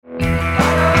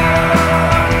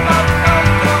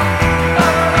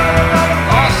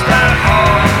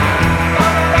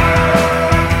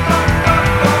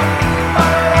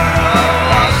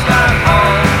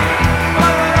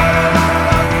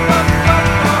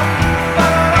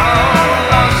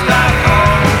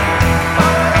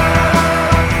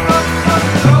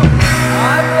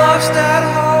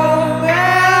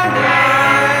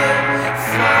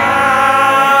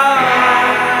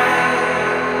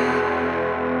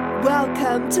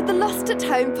Welcome to the Lost at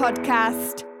Home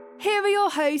podcast. Here are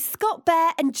your hosts, Scott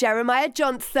Bear and Jeremiah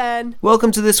Johnson.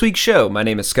 Welcome to this week's show. My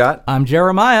name is Scott. I'm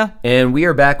Jeremiah. And we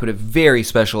are back with a very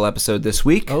special episode this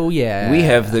week. Oh, yeah. We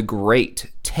have the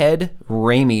great Ted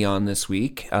Raimi on this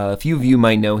week. A few of you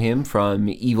might know him from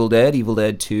Evil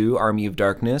Dead 2, Army of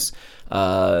Darkness.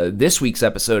 This week's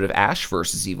episode of Ash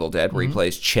vs. Evil Dead, where he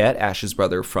plays Chet, Ash's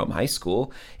brother from high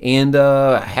school. And,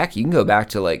 heck, you can go back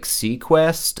to, like,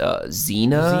 Sequest,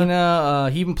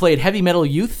 Xena. He even played Heavy Metal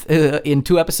Youth in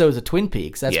 2 episodes of Twin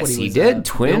Peaks. That's yes, what he was. Yes, he did.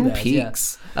 Twin as,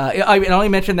 Peaks. Yeah. I only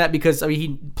mention that because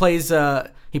he plays in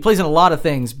a lot of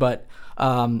things, but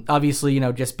obviously,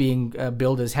 just being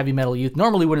billed as Heavy Metal Youth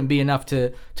normally wouldn't be enough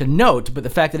to note, but the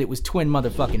fact that it was Twin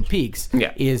motherfucking Peaks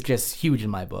is just huge in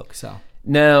my book, so...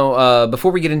 Now,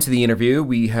 before we get into the interview,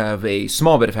 we have a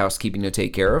small bit of housekeeping to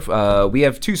take care of. We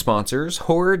have 2 sponsors,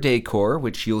 Horror Decor,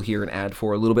 which you'll hear an ad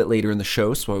for a little bit later in the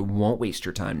show, so I won't waste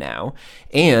your time now,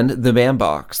 and the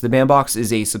Bandbox. The Bandbox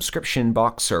is a subscription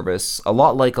box service, a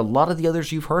lot like a lot of the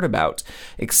others you've heard about,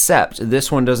 except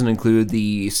this one doesn't include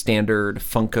the standard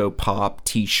Funko Pop,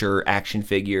 t-shirt, action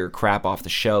figure, crap off the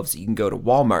shelves that you can go to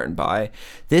Walmart and buy.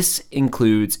 This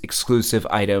includes exclusive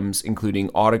items, including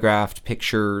autographed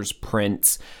pictures, prints,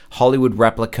 Hollywood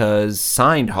replicas,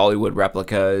 signed Hollywood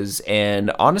replicas, and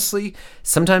honestly,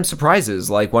 sometimes surprises.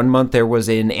 Like one month there was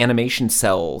an animation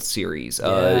cell series.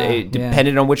 It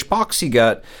depended on which box you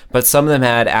got, but some of them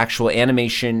had actual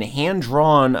animation,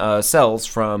 hand-drawn cells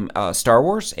from Star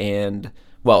Wars and...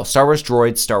 well, Star Wars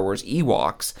Droids, Star Wars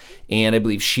Ewoks, and I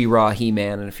believe She-Ra,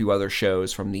 He-Man, and a few other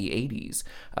shows from the 80s.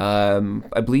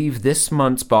 I believe this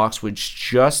month's box, which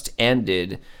just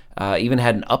ended, even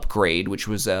had an upgrade, which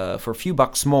was for a few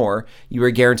bucks more. You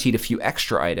were guaranteed a few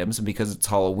extra items, and because it's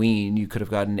Halloween, you could have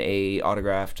gotten a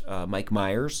autographed Mike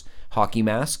Myers hockey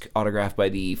mask, autographed by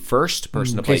the first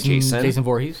person to play Jason. Jason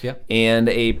Voorhees, yeah. And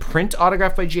a print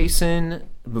autographed by Jason,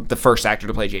 the first actor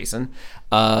to play Jason.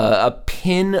 A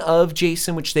pin of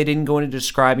Jason, which they didn't go into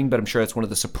describing, but I'm sure that's one of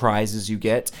the surprises you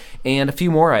get. And a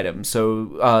few more items.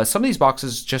 So some of these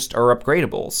boxes just are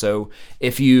upgradable. So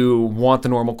if you want the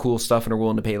normal cool stuff and are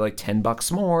willing to pay like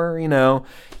 $10 more,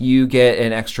 you get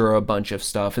an extra bunch of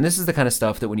stuff. And this is the kind of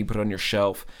stuff that when you put it on your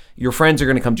shelf, your friends are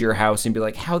going to come to your house and be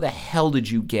like, how the hell did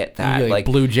you get that? Like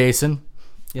Blue Jason.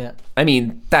 Yeah. I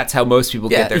mean, that's how most people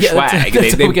get their swag.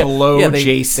 They blow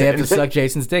Jason. They have to suck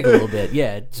Jason's dick a little bit.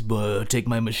 Yeah, it's, take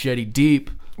my machete deep.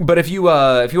 But if you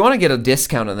want to get a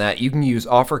discount on that, you can use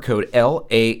offer code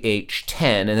LAH10,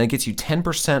 and that gets you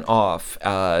 10% off,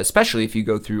 especially if you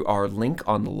go through our link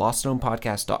on the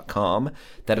lostdonepodcast.com.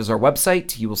 That is our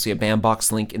website. You will see a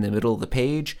Bandbox link in the middle of the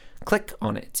page. Click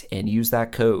on it and use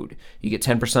that code. You get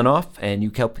 10% off, and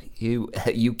you kelp. You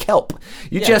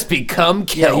just become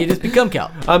kelp. Yeah, you just become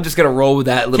kelp. I'm just gonna roll with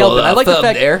that little I like thumb the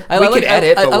fact, there. I we like, can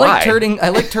edit, I but like why? I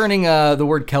like turning the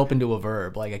word kelp into a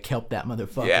verb. Like I kelped that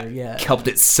motherfucker. Yeah, kelped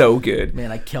it so good.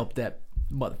 Man, I kelped that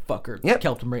motherfucker. Yep.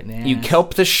 Kelped him right in the ass. You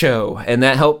kelp the show, and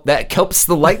that kelps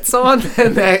the lights on,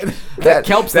 and that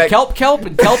kelps the kelp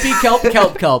and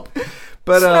kelpy kelp.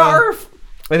 But Snarf.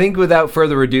 I think without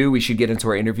further ado, we should get into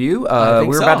our interview.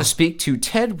 We're about to speak to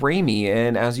Ted Raimi,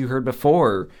 and as you heard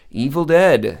before, Evil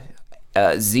Dead,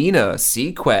 Xena,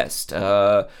 Sequest,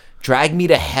 Drag Me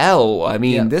to Hell. I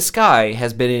mean, this guy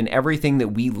has been in everything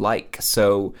that we like.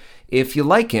 So if you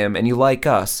like him and you like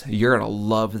us, you're going to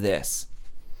love this.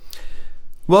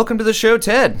 Welcome to the show,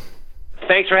 Ted.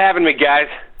 Thanks for having me, guys.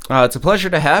 It's a pleasure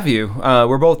to have you.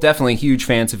 We're both definitely huge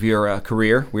fans of your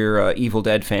career. We're Evil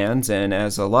Dead fans, and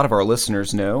as a lot of our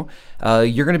listeners know,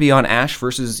 you're going to be on Ash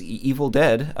vs. Evil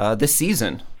Dead this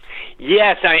season.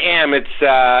 Yes, I am.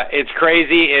 It's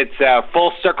crazy. It's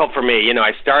full circle for me.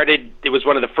 I started. It was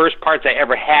one of the first parts I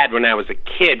ever had when I was a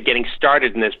kid, getting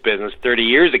started in this business 30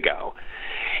 years ago.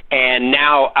 And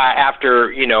now, after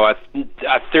a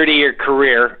 30-year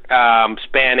career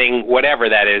spanning whatever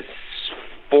that is.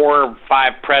 4 or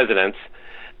 5 presidents.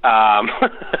 I've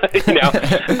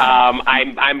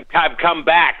come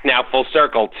back now full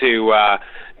circle to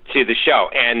the show,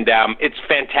 and it's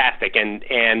fantastic,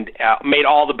 and made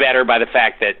all the better by the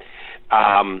fact that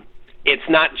it's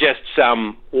not just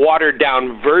some watered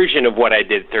down version of what I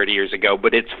did 30 years ago,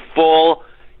 but it's full,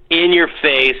 in your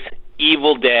face,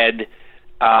 Evil Dead.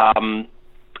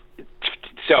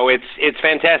 So it's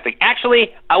fantastic.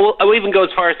 Actually, I will even go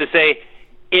as far as to say,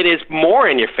 it is more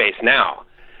in your face now,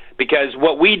 because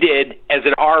what we did as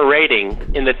an R rating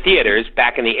in the theaters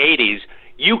back in the 80s,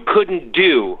 you couldn't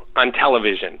do on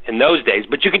television in those days,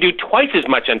 but you can do twice as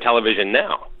much on television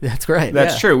now. That's right.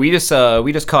 That's true. We just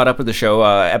caught up with the show.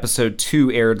 Episode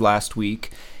 2 aired last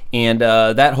week, And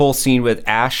that whole scene with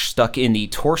Ash stuck in the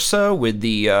torso with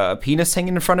the penis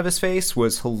hanging in front of his face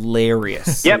was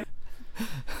hilarious. Yep.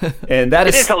 And that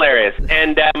is hilarious.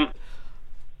 And I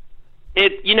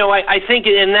think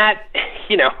in that,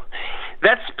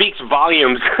 that speaks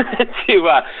volumes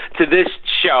to this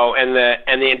show and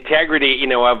the integrity,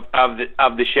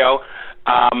 of the show,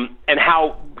 and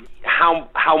how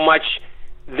much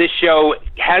this show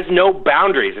has no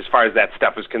boundaries as far as that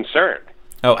stuff is concerned.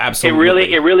 Oh,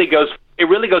 absolutely. It really goes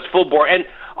full bore, and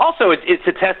also it's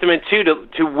a testament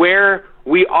to where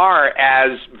we are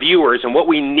as viewers and what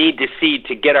we need to see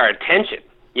to get our attention.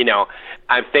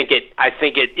 I think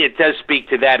it does speak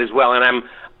to that as well, and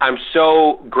I'm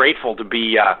so grateful to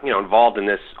be involved in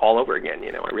this all over again.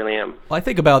 I really am. Well, I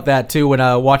think about that too when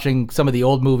watching some of the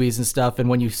old movies and stuff, and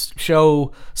when you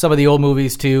show some of the old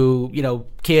movies to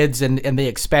kids and they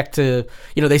expect to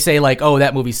they say like, oh,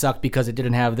 that movie sucked because it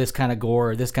didn't have this kind of gore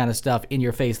or this kind of stuff in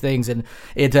your face things, and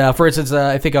it for instance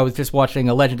I think I was just watching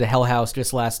A Legend of Hell House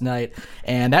just last night,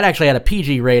 and that actually had a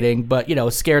PG rating, but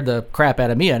scared the crap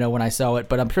out of me, I know, when I saw it.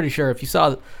 But I'm pretty sure if you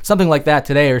saw something like that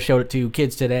today or showed it to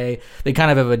kids today, they kind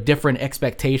of have a different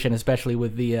expectation, especially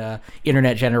with the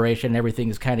internet generation. Everything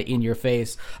is kind of in your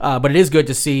face, but it is good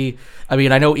to see. I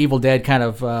mean, I know Evil Dead kind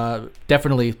of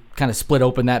definitely kind of split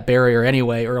open that barrier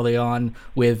anyway early on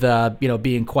with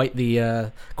being quite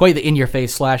the in your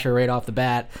face slasher right off the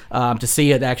bat. To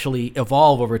see it actually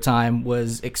evolve over time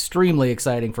was extremely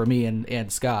exciting for me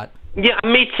and Scott. Yeah,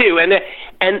 me too. And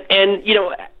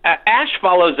Ash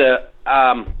follows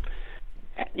Ash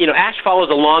follows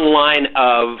a long line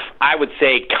of, I would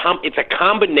say, it's a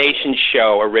combination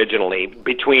show originally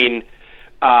between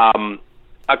a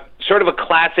sort of a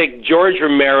classic George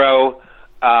Romero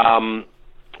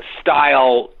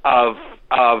style of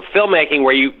filmmaking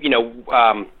where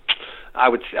I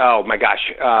would, oh my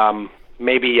gosh,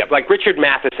 maybe like Richard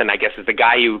Matheson, I guess, is the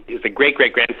guy who is the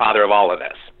great-great-grandfather of all of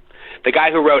this. The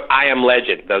guy who wrote I Am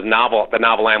Legend, the novel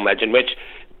I Am Legend, which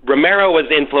Romero was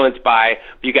influenced by.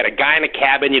 You got a guy in a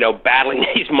cabin, battling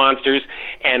these monsters,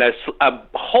 and a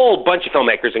whole bunch of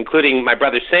filmmakers, including my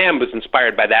brother Sam, was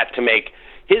inspired by that to make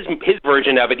his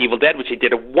version of it, Evil Dead, which he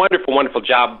did a wonderful, wonderful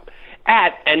job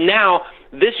at. And now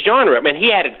this genre,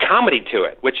 he added comedy to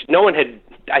it, which no one had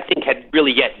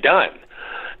really yet done.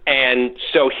 And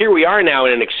so here we are now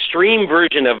in an extreme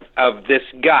version of this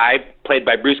guy played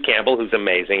by Bruce Campbell, who's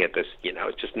amazing at this.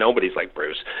 It's just nobody's like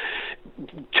Bruce,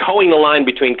 towing the line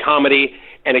between comedy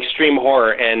and extreme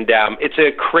horror, and it's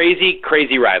a crazy,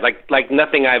 crazy ride, like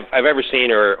nothing I've ever seen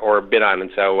or been on.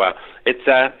 And so it's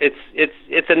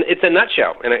a nut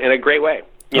show in a great way.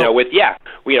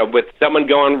 With someone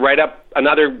going right up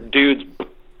another dude's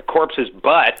corpse's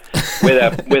butt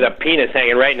with a penis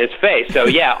hanging right in his face. So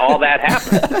yeah, all that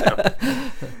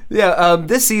happened. Yeah,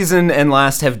 this season and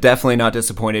last have definitely not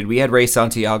disappointed. We had Ray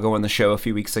Santiago on the show a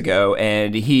few weeks ago,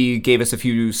 and he gave us a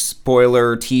few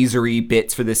spoiler teasery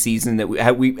bits for this season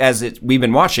that we've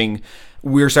been watching.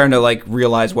 We're starting to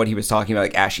realize what he was talking about,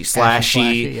 like Ashy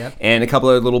Slashy, yep. And a couple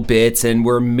of little bits, and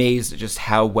we're amazed at just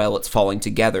how well it's falling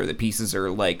together. The pieces are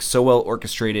so well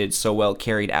orchestrated, so well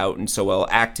carried out, and so well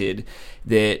acted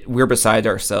that we're beside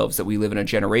ourselves that we live in a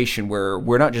generation where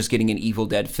we're not just getting an Evil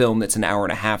Dead film that's an hour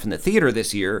and a half in the theater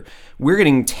this year. We're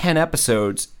getting 10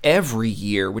 episodes every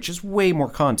year, which is way more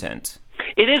content.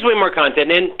 It is way more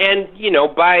content, and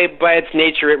by its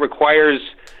nature, it requires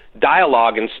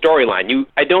dialogue and storyline.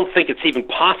 I don't think it's even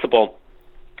possible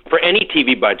for any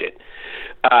TV budget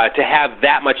to have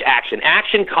that much action.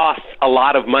 Action costs a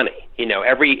lot of money.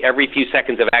 Every few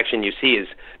seconds of action you see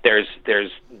there's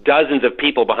dozens of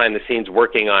people behind the scenes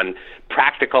working on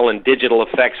practical and digital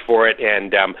effects for it,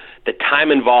 and the time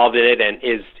involved in it and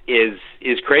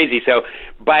is crazy. So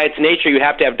by its nature, you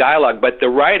have to have dialogue. But the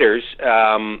writers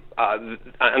on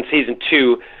season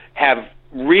 2 have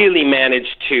really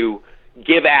managed to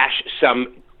give Ash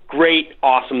some great,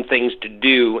 awesome things to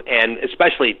do, and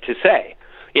especially to say.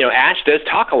 Ash does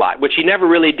talk a lot, which he never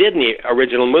really did in the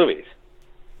original movies.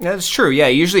 That's true, yeah.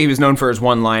 Usually he was known for his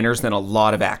one-liners, then a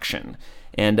lot of action.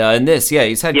 And in this, yeah,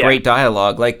 he's had great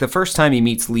dialogue. Like the first time he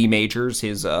meets Lee Majors,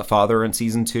 his father in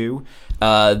season 2,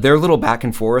 their little back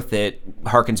and forth that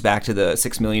harkens back to the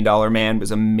 $6 Million Man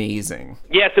was amazing.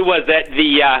 Yes, it was.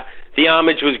 The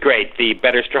homage was great. The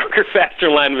better, stronger,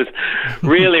 faster line was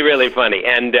really, really funny.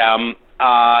 And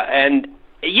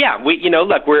yeah,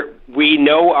 we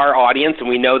know our audience, and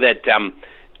we know that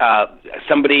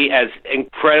somebody as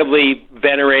incredibly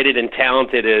venerated and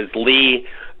talented as Lee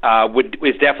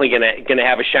is definitely going to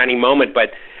have a shining moment.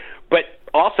 But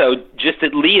also just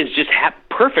that Lee is just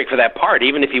perfect for that part.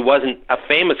 Even if he wasn't a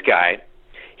famous guy,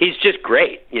 he's just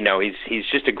great. He's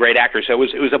just a great actor. So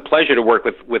it was a pleasure to work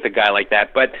with a guy like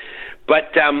that. But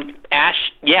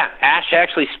Ash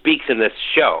actually speaks in this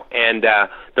show, and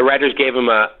the writers gave him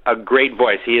a great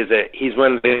voice. He's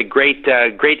one of the great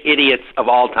idiots of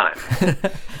all time.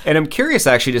 And I'm curious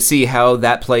actually to see how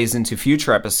that plays into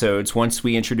future episodes once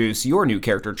we introduce your new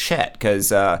character Chet,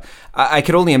 because I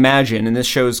could only imagine, and this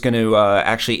show is going to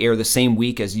actually air the same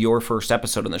week as your first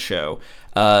episode on the show,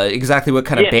 exactly what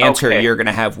kind of banter you're going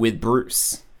to have with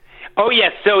Bruce. Oh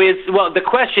yes. So the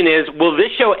question is, will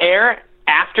this show air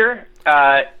after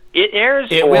it airs?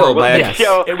 It will.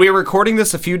 We're recording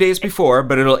this a few days before,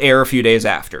 but it'll air a few days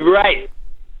after. Right.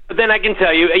 But then I can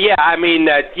tell you,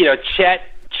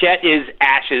 Chet is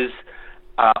Ash's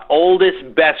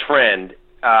oldest best friend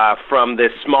from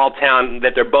this small town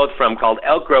that they're both from called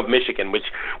Elk Grove, Michigan, which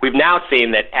we've now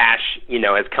seen that Ash,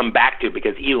 has come back to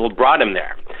because evil brought him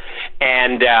there.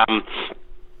 And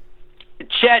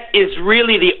Chet is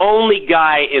really the only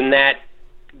guy in that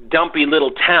dumpy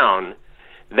little town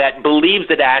that believes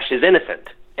that Ash is innocent.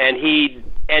 And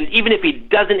even if he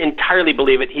doesn't entirely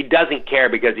believe it, he doesn't care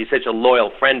because he's such a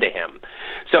loyal friend to him.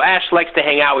 So Ash likes to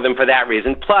hang out with him for that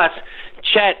reason. Plus,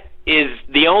 Chet is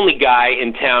the only guy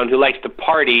in town who likes to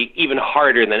party even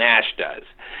harder than Ash does.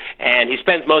 And he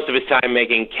spends most of his time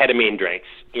making ketamine drinks,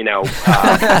 for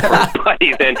his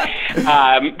buddies. And,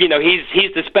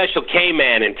 he's the special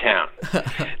K-man in town.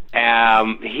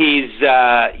 He's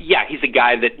a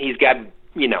guy that he's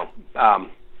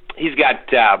got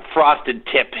frosted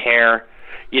tip hair,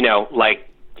 his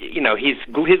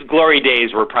glory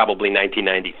days were probably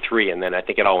 1993, and then I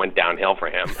think it all went downhill for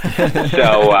him.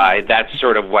 So that's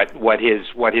sort of what his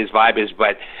vibe is.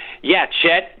 But yeah,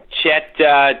 Chet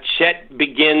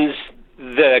begins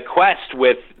the quest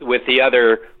with the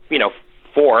other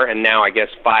 4 and now I guess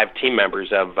 5 team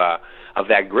members of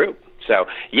that group. So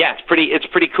yeah, it's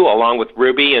pretty cool. Along with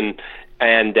Ruby and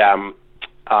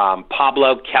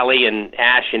Pablo, Kelly, and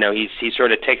Ash, he's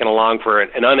sort of taken along for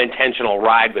an unintentional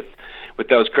ride with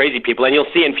those crazy people. And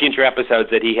you'll see in future episodes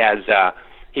that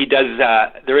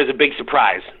there is a big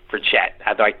surprise for Chet.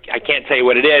 Although I can't tell you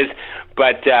what it is,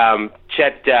 but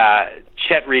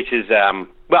Chet reaches, I'll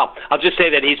just say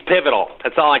that he's pivotal.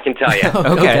 That's all I can tell you.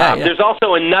 Okay. There's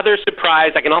also another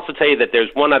surprise. I can also tell you that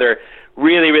there's one other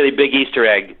really, really big Easter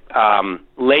egg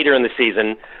later in the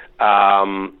season.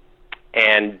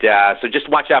 So just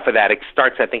watch out for that. It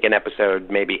starts, I think, in episode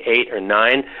maybe 8 or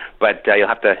 9, but you'll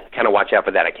have to kind of watch out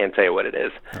for that. I can't tell you what it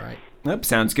is. All right. Nope,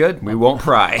 sounds good. We won't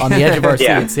pry. On the edge of our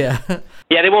seats, yeah.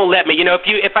 Yeah, they won't let me.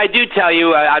 If I do tell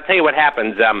you, I'll tell you what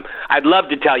happens. I'd love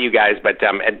to tell you guys, but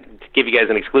and give you guys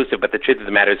an exclusive, but the truth of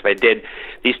the matter is if I did,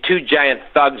 these 2 giant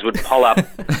thugs would pull up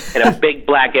in a big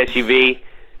black SUV,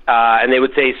 and they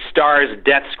would say Stars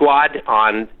Death Squad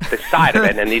on the side of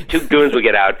it, and these 2 goons would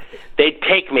get out. They'd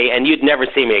take me, and you'd never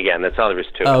see me again. That's all there is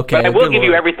to it. Okay, but I will give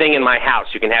you everything in my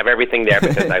house. You can have everything there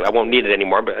because I won't need it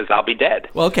anymore because I'll be dead.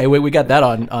 Well, okay, we got that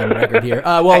on record here.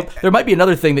 There might be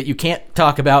another thing that you can't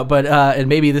talk about, but and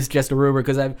maybe this is just a rumor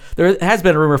because there has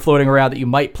been a rumor floating around that you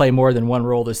might play more than one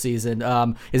role this season.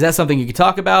 Is that something you could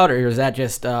talk about, or is that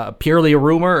just purely a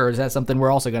rumor, or is that something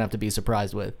we're also going to have to be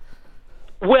surprised with?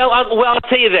 Well, I'll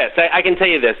tell you this. I can tell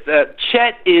you this.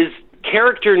 Chet is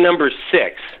character number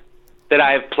 6 that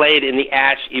I've played in the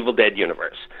Ash Evil Dead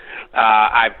universe.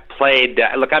 I've played.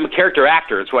 Look, I'm a character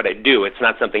actor. It's what I do. It's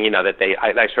not something that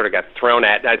I sort of got thrown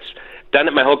at. I've done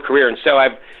it my whole career, and so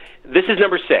this is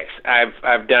number 6.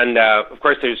 I've done. Of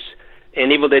course, there's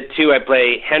in Evil Dead 2. I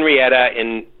play Henrietta.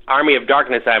 In Army of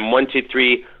Darkness, I'm 1, 2,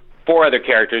 3, 4 other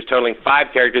characters, totaling 5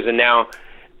 characters, and now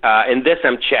in this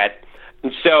I'm Chet.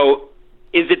 And so,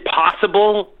 is it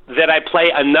possible that I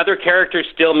play another character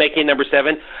still making number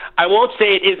 7? I won't say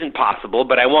it isn't possible,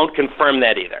 but I won't confirm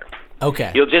that either.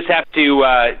 Okay. You'll just have to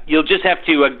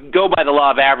go by the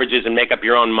law of averages and make up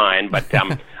your own mind, but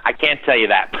I can't tell you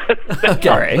that. Okay.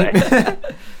 All right.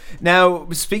 Now,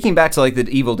 speaking back to the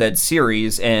Evil Dead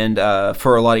series, and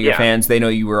for a lot of your fans, they know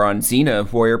you were on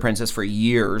Xena, Warrior Princess, for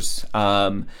years.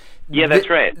 Yeah, that's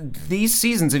right. These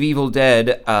seasons of Evil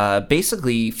Dead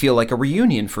basically feel like a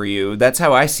reunion for you. That's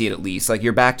how I see it, at least.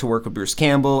 You're back to work with Bruce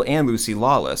Campbell and Lucy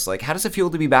Lawless. How does it feel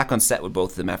to be back on set with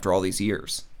both of them after all these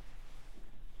years?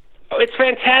 Oh, it's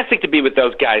fantastic to be with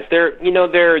those guys. They're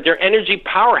energy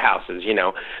powerhouses.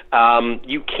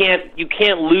 You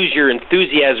can't lose your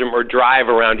enthusiasm or drive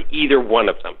around either one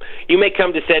of them. You may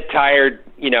come to set tired,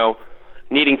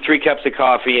 needing 3 cups of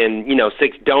coffee and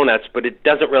 6 donuts, but it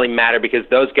doesn't really matter because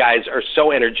those guys are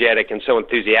so energetic and so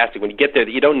enthusiastic. When you get there,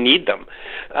 you don't need them.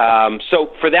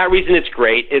 So for that reason, it's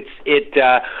great.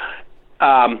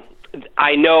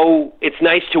 I know it's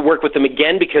nice to work with them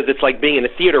again because it's like being in a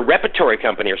theater repertory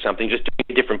company or something, just doing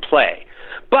a different play.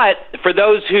 But for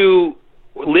those who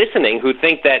listening who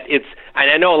think that it's,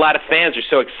 and I know a lot of fans are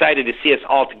so excited to see us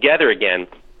all together again,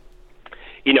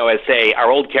 you know, as say our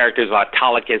old characters like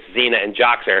Autolycus, Xena, and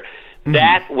Joxer,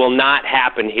 that will not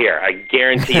happen here. I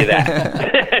guarantee you that.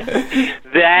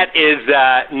 That is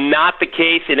not the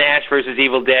case in Ash versus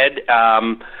Evil Dead.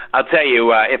 I'll tell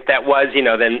you, if that was, you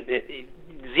know, then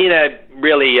Xena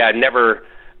really never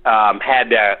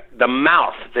had the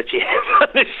mouth that she has on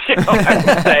the show, I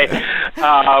would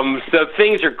say. So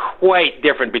things are quite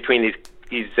different between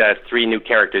these three new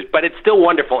characters, but it's still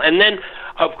wonderful. And then,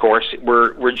 of course,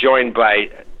 we're joined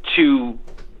by two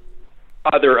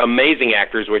other amazing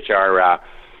actors, which are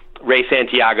Ray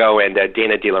Santiago and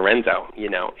Dana DiLorenzo, you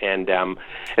know, and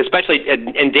especially,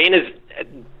 and Dana's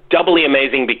doubly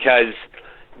amazing because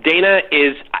Dana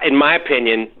is, in my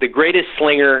opinion, the greatest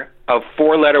slinger of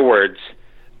four-letter words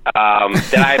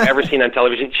that I've ever seen on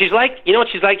television. She's like, you know what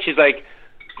she's like? She's like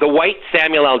the white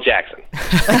Samuel L. Jackson.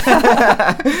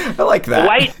 I like that. The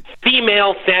white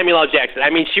female Samuel L. Jackson.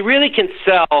 I mean, she really can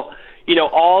sell, you know,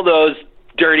 all those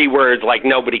dirty words like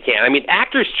nobody can. I mean,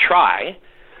 actors try,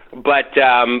 but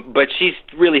she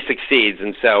really succeeds,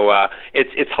 and so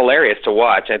it's hilarious to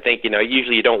watch. I think, you know,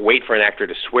 usually you don't wait for an actor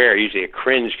to swear. Usually a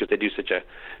cringe because they do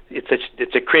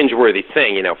it's a cringe-worthy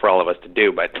thing, you know, for all of us to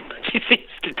do, but she seems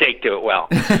to take to it well.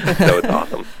 So it's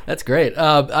awesome. That's great.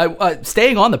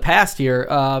 Staying on the past here,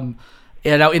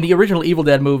 now in the original Evil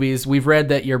Dead movies, we've read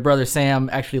that your brother Sam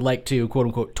actually liked to,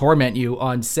 quote-unquote, torment you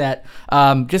on set.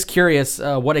 Just curious,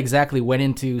 what exactly went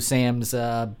into Sam's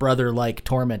brother-like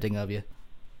tormenting of you?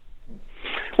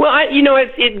 Well,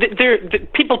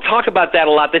 people talk about that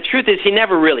a lot. The truth is, he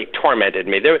never really tormented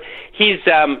me. The truth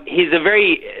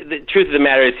of the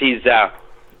matter is, he's a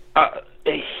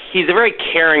very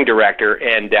caring director,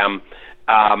 and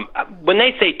when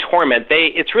they say torment,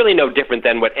 it's really no different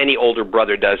than what any older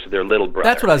brother does to their little brother.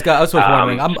 That's what I was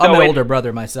wondering. I'm an older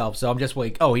brother myself, so I'm just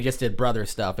like, oh, he just did brother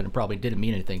stuff, and it probably didn't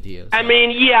mean anything to you. So. I mean,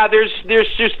 yeah, there's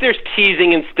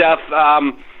teasing and stuff.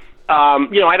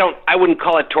 You know, I wouldn't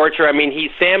call it torture. I mean,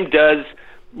 Sam does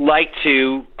like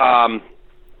to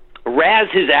razz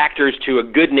his actors to a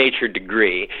good-natured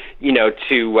degree, you know,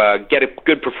 to get a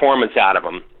good performance out of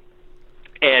them,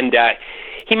 and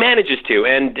he manages to.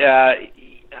 And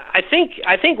I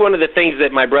think one of the things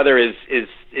that my brother is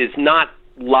not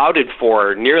lauded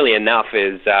for nearly enough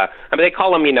is, I mean, they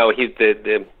call him, you know, he's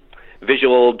the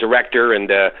visual director, and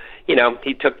you know,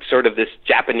 he took sort of this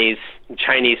Japanese,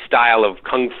 Chinese style of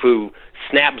kung fu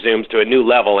snap zooms to a new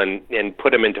level and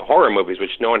put them into horror movies,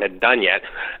 which no one had done yet.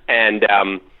 And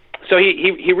so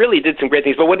he really did some great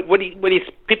things. But what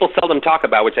people seldom talk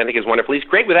about, which I think is wonderful, he's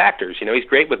great with actors. You know, he's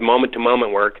great with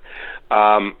moment-to-moment work.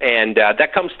 And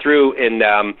that comes through in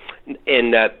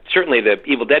certainly the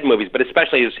Evil Dead movies, but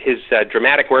especially his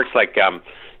dramatic works like,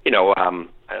 you know,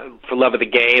 For Love of the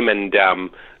Game and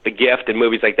The Gift and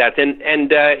movies like that,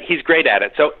 and he's great at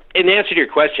it. So, in answer to your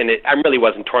question, I really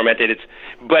wasn't tormented.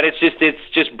 But it's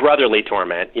just brotherly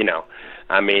torment, you know.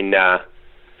 I mean,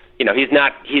 you know, he's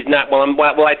not.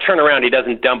 Well, I turn around, he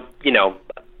doesn't dump, you know,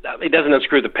 he doesn't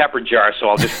unscrew the pepper jar, so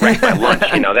I'll just wreck my lunch.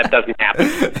 You know, that doesn't happen.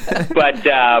 But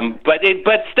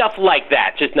stuff like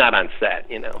that, just not on set.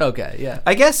 You know. Okay, yeah.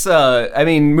 I guess. I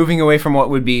mean, moving away from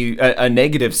what would be a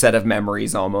negative set of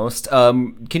memories, almost.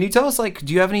 Can you tell us, like,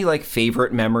 do you have any like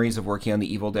favorite memories of working on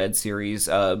the Evil Dead series,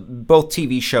 both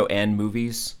TV show and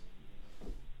movies?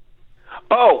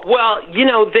 Oh well, you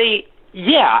know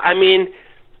yeah. I mean,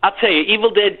 I'll tell you, Evil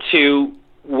Dead 2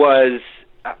 was.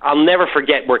 I'll never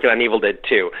forget working on Evil Dead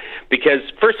 2 because,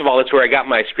 first of all, it's where I got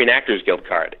my Screen Actors Guild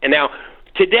card. And now,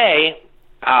 today,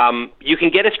 you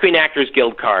can get a Screen Actors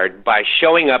Guild card by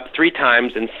showing up 3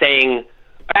 times and saying,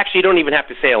 actually, you don't even have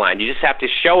to say a line. You just have to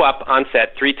show up on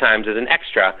set 3 times as an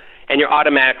extra, and you're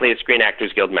automatically a Screen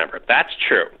Actors Guild member. That's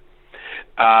true.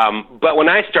 But when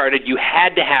I started, you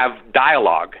had to have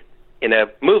dialogue in a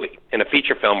movie, in a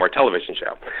feature film or television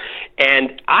show.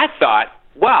 And I thought,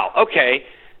 wow, okay,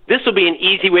 this will be an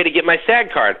easy way to get my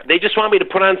SAG card. They just want me to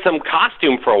put on some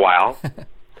costume for a while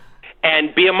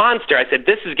and be a monster. I said,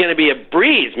 this is going to be a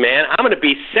breeze, man. I'm going to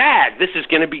be SAG. This is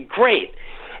going to be great.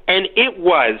 And it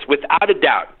was, without a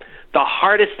doubt, the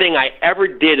hardest thing I ever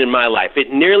did in my life.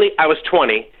 I was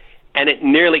 20, and it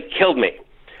nearly killed me.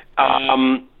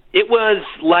 It was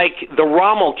like the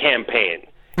Rommel campaign,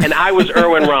 and I was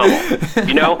Erwin Rommel,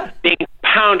 you know, being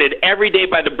pounded every day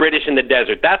by the British in the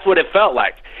desert. That's what it felt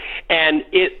like. And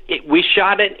we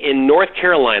shot it in North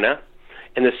Carolina,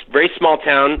 in this very small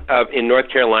town in North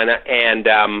Carolina, and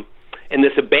in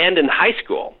this abandoned high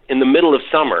school in the middle of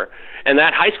summer, and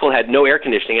that high school had no air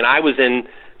conditioning, and I was in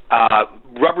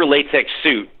rubber latex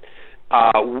suit.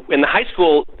 In the high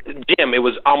school gym, it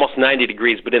was almost 90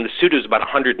 degrees, but in the suit it was about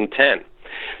 110.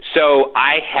 So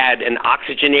I had an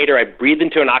oxygenator. I breathed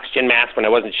into an oxygen mask when I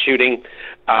wasn't shooting.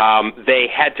 They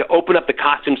had to open up the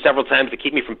costume several times to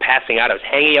keep me from passing out. I was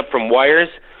hanging up from wires.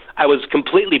 I was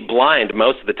completely blind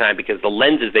most of the time because the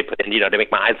lenses they put in, to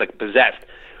make my eyes look possessed,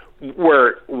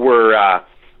 were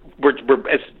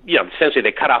essentially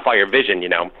they cut off all your vision,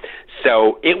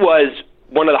 So it was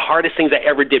one of the hardest things I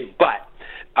ever did, but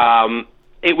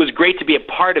it was great to be a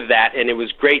part of that, and it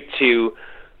was great to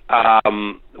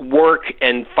work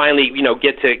and finally,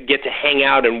 get to hang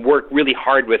out and work really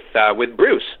hard with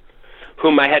Bruce,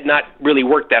 whom I had not really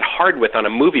worked that hard with on a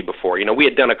movie before. We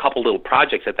had done a couple little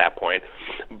projects at that point,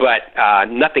 but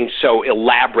nothing so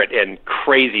elaborate and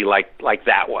crazy like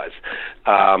that was.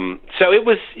 So it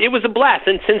was a blast.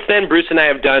 And since then, Bruce and I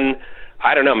have done,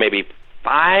 I don't know, maybe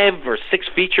 5 or 6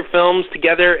 feature films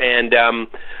together, and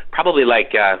probably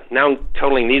now I'm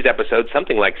totaling these episodes,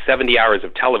 something like 70 hours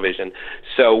of television.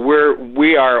 So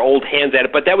we are old hands at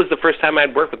it, but that was the first time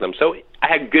I'd worked with them. So I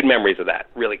had good memories of that,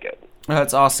 really good. Oh,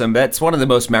 that's awesome. That's one of the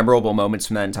most memorable moments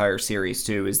from that entire series,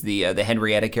 too, is the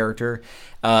Henrietta character.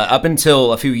 Up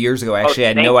until a few years ago, I actually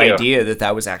had no idea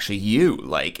that was actually you.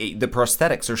 The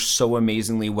prosthetics are so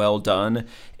amazingly well done,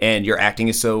 and your acting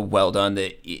is so well done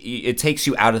that it takes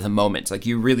you out of the moment.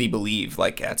 You really believe,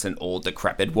 that's an old,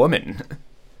 decrepit woman.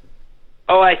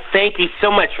 Oh, I thank you so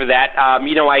much for that.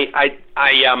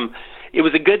 It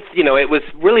was a good, it was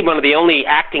really one of the only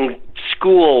acting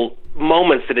school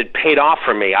moments that had paid off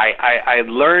for me. I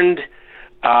learned,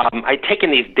 I'd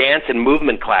taken these dance and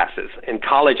movement classes in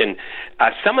college, and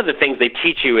some of the things they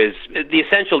teach you is the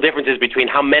essential differences between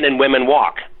how men and women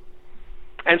walk.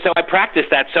 And so I practiced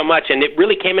that so much, and it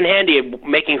really came in handy in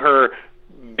making her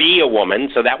be a woman,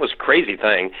 so that was a crazy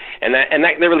thing. And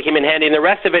that really came in handy. And the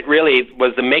rest of it really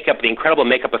was the makeup, the incredible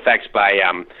makeup effects by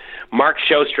Mark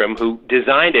Shostrom, who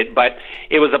designed it, but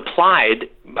it was applied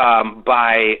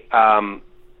by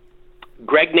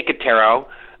Greg Nicotero,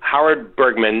 Howard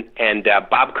Bergman, and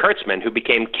Bob Kurtzman, who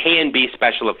became K&B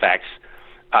Special Effects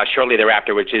shortly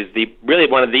thereafter, which is really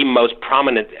one of the most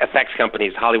prominent effects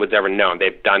companies Hollywood's ever known.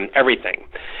 They've done everything.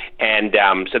 And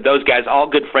so those guys, all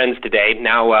good friends today.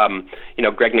 Now,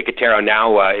 Greg Nicotero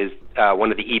now is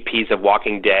one of the EPs of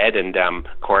Walking Dead, and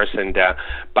of course, and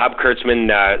Bob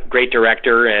Kurtzman, great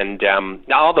director, and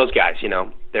all those guys,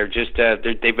 they're just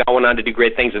they've all went on to do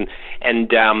great things, and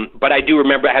but I do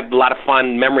remember, I have a lot of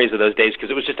fond memories of those days because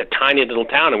it was just a tiny little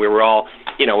town, and we were all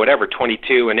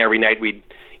 22, and every night we'd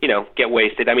get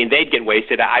wasted. I mean, they'd get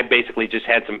wasted. I basically just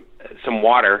had some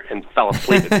water and fell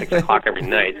asleep at 6 o'clock every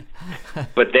night,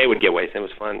 but they would get wasted. It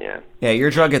was fun. Yeah,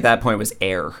 your drug at that point was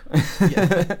air.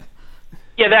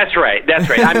 Yeah, that's right.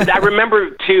 I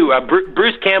remember too.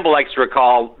 Bruce Campbell likes to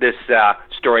recall this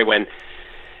story when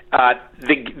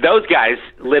those guys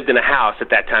lived in a house at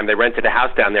that time. They rented a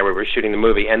house down there where we were shooting the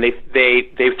movie, and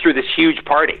they threw this huge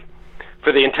party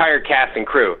for the entire cast and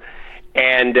crew.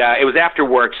 And it was after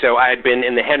work, so I had been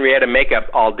in the Henrietta makeup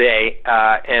all day,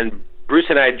 and Bruce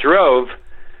and I drove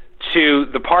to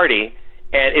the party,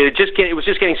 and it was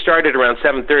just getting started around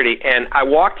 7:30, and I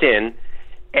walked in.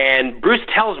 And Bruce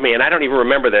tells me, and I don't even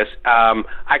remember this,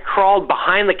 I crawled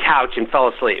behind the couch and fell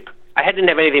asleep. I didn't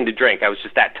have anything to drink. I was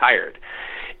just that tired.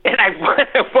 And I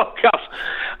woke up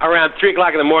around 3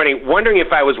 o'clock in the morning wondering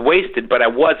if I was wasted, but I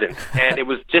wasn't. And it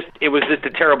was just a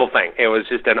terrible thing. It was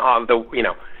just there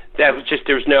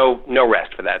was no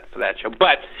rest for that show.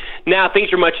 But now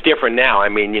things are much different now. I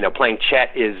mean, playing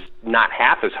Chet is not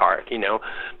half as hard,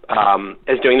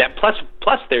 as doing that.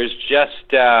 Plus there's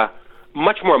just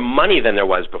much more money than there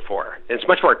was before. It's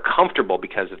much more comfortable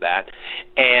because of that.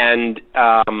 And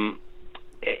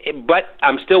but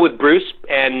I'm still with Bruce,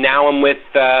 and now I'm with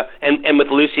and with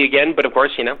Lucy again. But of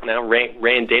course, now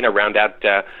Ray and Dana round out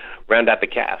the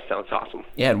cast. So it's awesome.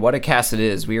 Yeah, and what a cast it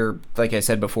is. We are, like I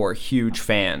said before, huge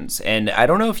fans. And I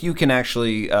don't know if you can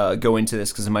actually go into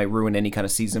this because it might ruin any kind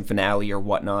of season finale or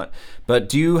whatnot. But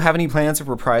do you have any plans of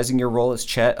reprising your role as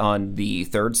Chet on the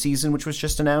 3rd season, which was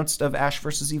just announced, of Ash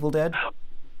vs. Evil Dead?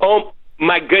 Oh,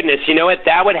 my goodness. You know what?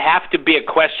 That would have to be a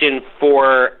question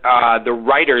for the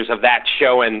writers of that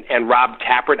show and Rob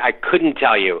Tappert. I couldn't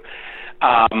tell you.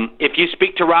 If you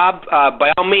speak to Rob,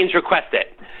 by all means, request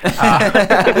it.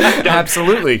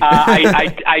 Absolutely.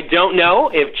 I don't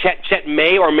know if Chet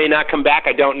may or may not come back.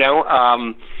 I don't know.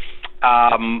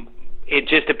 It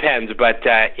just depends. But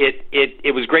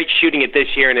it was great shooting it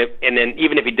this year, and then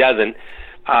even if he doesn't,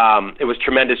 it was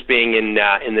tremendous being in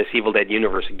this Evil Dead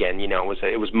universe again. You know,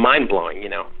 it was mind blowing. You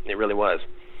know, it really was.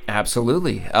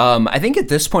 Absolutely. I think at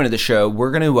this point of the show,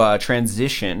 we're going to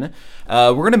transition.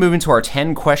 We're going to move into our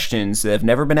 10 questions that have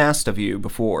never been asked of you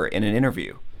before in an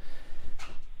interview.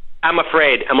 I'm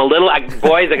afraid. I'm a little,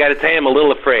 boys, I got to tell you, I'm a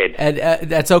little afraid. And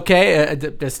that's okay.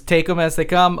 Just take them as they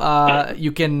come.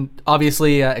 You can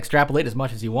obviously extrapolate as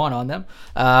much as you want on them,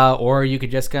 or you could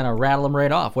just kind of rattle them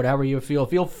right off, whatever you feel.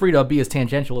 Feel free to be as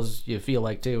tangential as you feel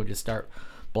like, too. Just start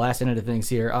blasting into things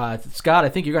here. Scott, I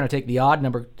think you're going to take the odd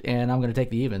number, and I'm going to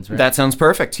take the evens, right? That sounds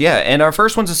perfect, yeah. And our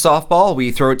first one's a softball.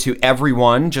 We throw it to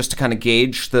everyone just to kind of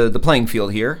gauge the playing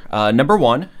field here. Number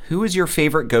 1, who is your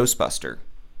favorite Ghostbuster?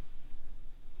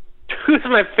 Who's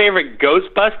my favorite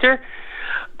Ghostbuster?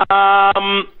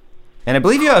 And I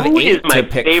believe you have 8 to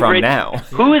pick from now.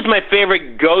 Who is my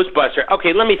favorite Ghostbuster?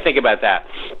 Okay, let me think about that.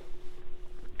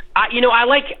 I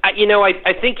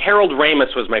think Harold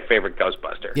Ramis was my favorite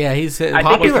Ghostbuster. Yeah, he's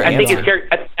popular. I think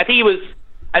he was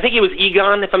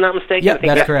Egon, if I'm not mistaken. Yeah, I think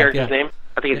that's that correct. character's name.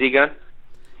 I think it's Egon.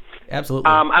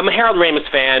 Absolutely. I'm a Harold Ramis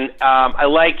fan. I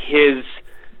like his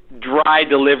dry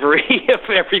delivery of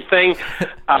everything.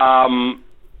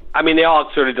 I mean, they all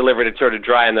sort of delivered it sort of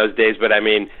dry in those days, but I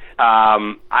mean,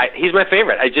 he's my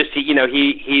favorite. He's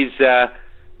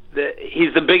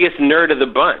the biggest nerd of the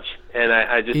bunch, and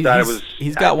I just thought it was.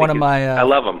 He's got one of my. I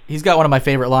love him. He's got one of my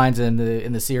favorite lines in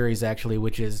the series actually,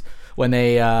 which is when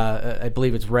they, I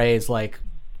believe it's Ray is like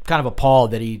kind of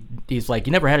appalled that he's like,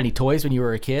 you never had any toys when you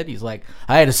were a kid? He's like,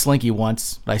 I had a Slinky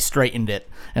once, but I straightened it.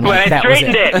 And like, that was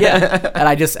it. Yeah, and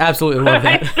I just absolutely love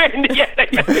that.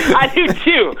 I do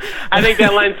too. I think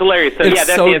that line's hilarious. So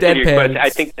that's so the answer to your question. I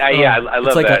think, I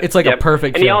love that. It's like a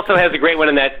perfect. And he also has a great one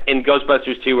in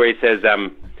Ghostbusters 2 where he says,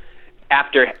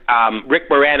 after Rick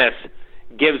Moranis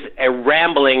gives a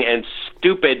rambling and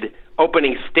stupid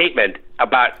opening statement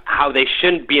about how they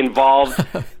shouldn't be involved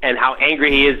and how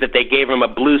angry he is that they gave him a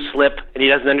blue slip and he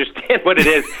doesn't understand what it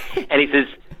is, and he says,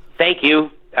 "Thank you.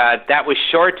 That was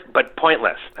short but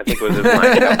pointless." I think it was his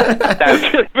line. That was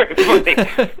really very funny.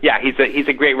 Yeah, he's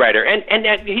a great writer, and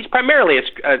he's primarily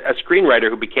a screenwriter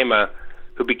who became a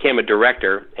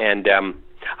director. And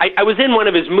I was in one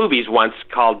of his movies once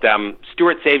called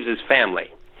Stuart Saves His Family,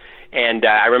 and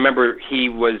I remember he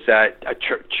was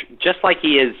just like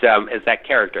he is as that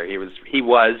character. He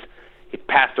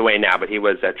passed away now, but he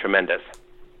was tremendous.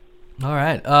 All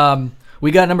right. We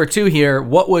got number 2 here.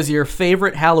 What was your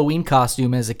favorite Halloween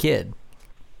costume as a kid?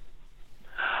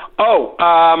 Oh,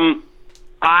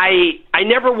 I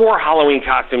never wore Halloween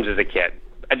costumes as a kid.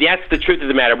 That's the truth of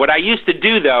the matter. What I used to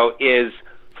do, though, is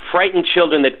frighten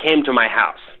children that came to my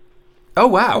house. Oh,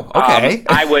 wow. Okay.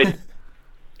 I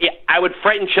would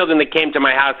frighten children that came to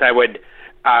my house. I would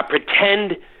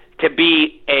pretend to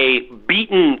be a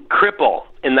beaten cripple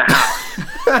in the house.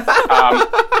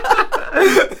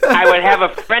 I would have a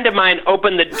friend of mine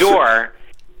open the door,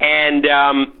 and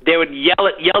they would yell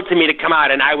to me to come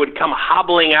out, and I would come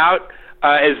hobbling out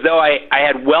as though I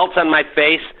had welts on my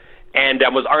face and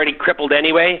was already crippled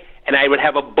anyway, and I would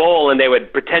have a bowl, and they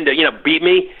would pretend to, beat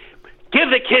me. Give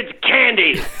the kids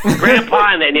candy,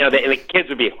 Grandpa, and then and the kids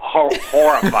would be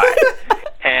horrified,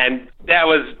 and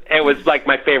it was like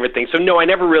my favorite thing. So no, I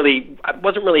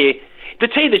wasn't really. To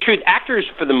tell you the truth, actors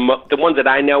for the ones that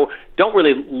I know don't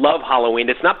really love Halloween.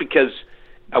 It's not because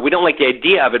we don't like the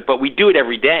idea of it, but we do it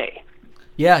every day.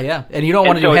 Yeah, and you don't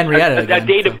want to do Henrietta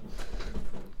again.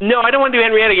 No, I don't want to do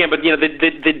Henrietta again. But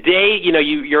the day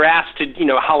you're asked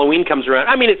to Halloween comes around.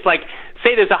 I mean, it's like,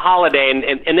 say there's a holiday,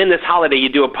 and then this holiday you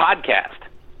do a podcast.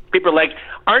 People are like,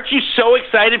 "Aren't you so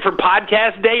excited for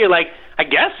podcast day?" You're like, "I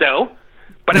guess so."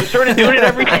 But I'm sort of doing it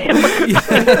every day.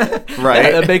 Right.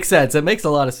 Yeah, that makes sense. It makes a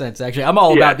lot of sense, actually. I'm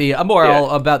all about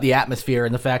the atmosphere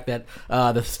and the fact that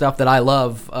the stuff that I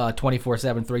love 24/7,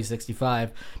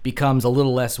 365 becomes a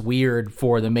little less weird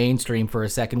for the mainstream for a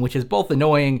second, which is both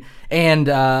annoying and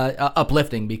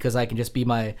uplifting because I can just be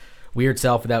my weird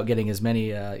self without getting as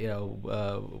many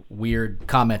weird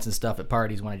comments and stuff at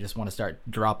parties when I just want to start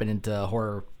dropping into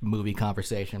horror movie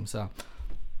conversation. So.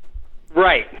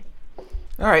 Right.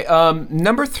 All right,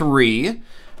 number 3,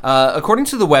 according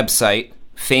to the website,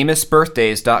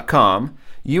 famousbirthdays.com,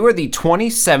 you are the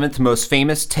 27th most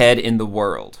famous Ted in the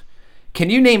world.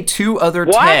 Can you name 2 other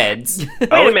what? Teds?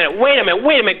 Wait a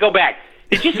minute, go back.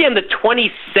 Did you say I'm the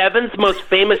 27th most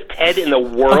famous Ted in the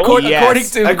world? According to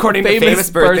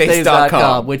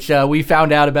famousbirthdays.com, which we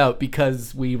found out about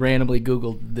because we randomly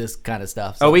Googled this kind of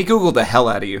stuff. So. Oh, we Googled the hell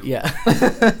out of you. Yeah.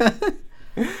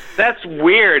 That's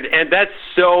weird, and that's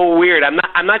so weird. I'm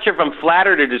not sure if I'm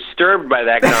flattered or disturbed by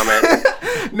that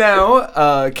comment.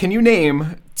 Now, can you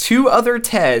name 2 other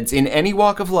Teds in any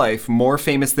walk of life more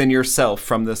famous than yourself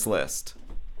from this list.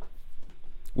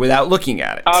 Without looking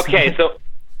at it. Okay, so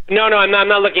no, I'm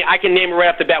not looking. I can name it right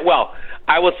off the bat. Well,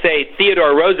 I will say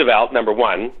Theodore Roosevelt, number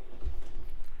 1.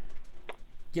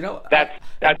 You know, I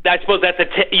suppose that's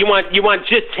you want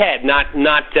just Ted, not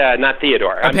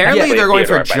Theodore. Apparently, they're going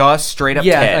for just straight up.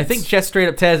 Yeah, Teds. I think just straight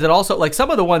up Teds, and also like some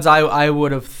of the ones I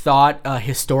would have thought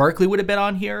historically would have been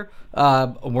on here.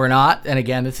 Were not, and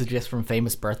again, this is just from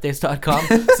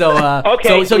famousbirthdays.com. So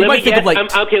okay, so you might think of like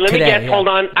okay. Let me guess. Yeah. Hold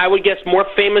on, I would guess more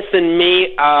famous than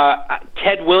me.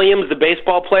 Ted Williams, the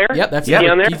baseball player. Yep, that's he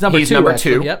on there. He's number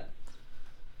 2. Yep.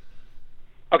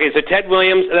 Okay, so Ted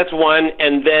Williams, that's 1,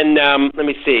 and then let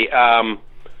me see.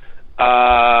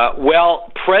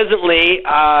 Well, presently,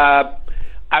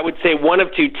 I would say 1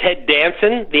 of 2. Ted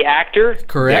Danson, the actor.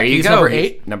 Correct. There you He's go. Number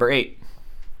 8. Number 8.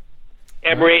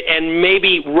 And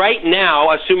maybe right now,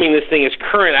 assuming this thing is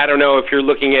current, I don't know if you're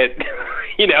looking at,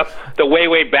 the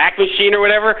way back machine or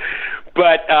whatever,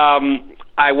 but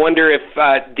I wonder if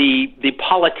the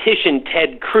politician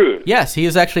Ted Cruz. Yes, he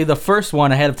is actually the first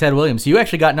one ahead of Ted Williams. You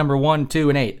actually got number 1, 2,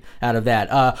 and 8 out of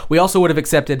that. We also would have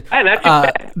accepted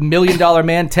 $1 Million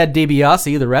Man Ted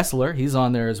DiBiase, the wrestler. He's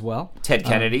on there as well. Ted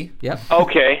Kennedy. Yep.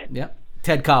 Okay. Yep.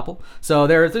 Ted Koppel. So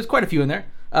there's quite a few in there.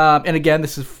 And again,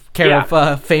 this is care of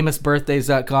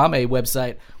famousbirthdays.com, a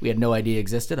website we had no idea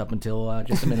existed up until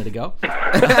just a minute ago.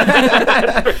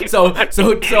 so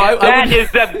that is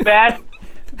the best.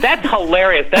 That's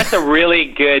hilarious. That's a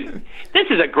really good. This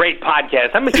is a great podcast.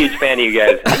 I'm a huge fan of you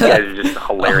guys. You guys are just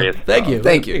hilarious. Thank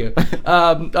you.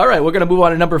 All right, we're going to move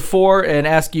on to number 4 and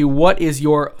ask you, what is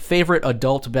your favorite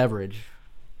adult beverage?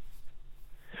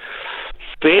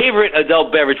 Favorite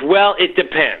adult beverage? Well, it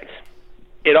depends.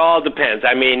 It all depends.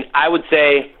 I mean, I would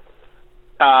say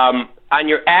on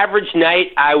your average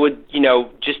night, I would,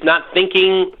 just not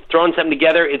thinking, throwing something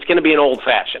together, it's going to be an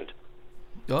old-fashioned.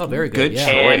 Oh, very good. Yeah.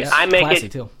 And I make classy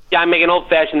it. Too. Yeah, I make an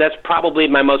old-fashioned. That's probably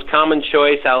my most common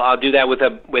choice. I'll do that with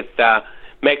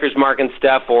Maker's Mark and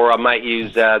stuff, or I might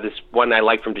use this one I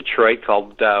like from Detroit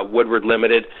called Woodward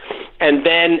Limited. And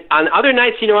then on other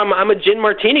nights, I'm a gin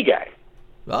martini guy.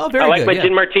 Oh, very good. I like my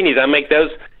gin martinis. I make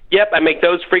those. Yep, I make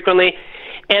those frequently.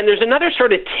 And there's another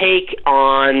sort of take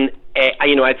on,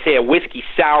 I'd say a whiskey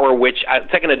sour, which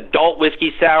it's like an adult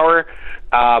whiskey sour,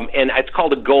 and it's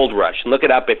called a Gold Rush. And look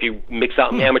it up if you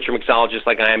amateur mixologist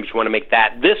like I am, if you want to make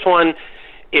that. This one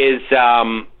is,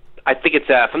 I think it's,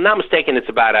 if I'm not mistaken, it's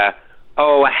about a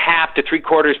half to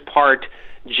 3/4 part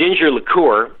ginger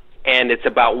liqueur, and it's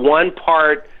about 1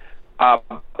 part.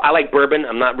 I like bourbon.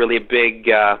 I'm not really a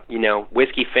big,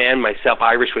 whiskey fan myself,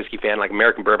 Irish whiskey fan, like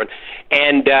American bourbon.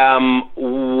 And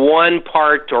 1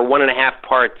 part or 1.5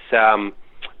 parts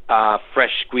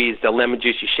fresh squeezed lemon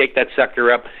juice. You shake that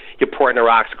sucker up, you pour it in a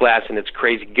rocks glass, and it's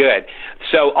crazy good.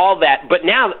 So all that. But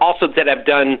now also that I've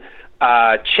done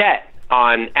Chet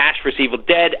on Ash vs. Evil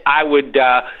Dead, I would...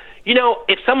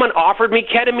 if someone offered me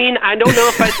ketamine, I don't know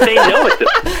if I'd say no at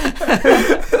this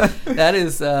point.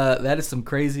 That is some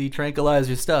crazy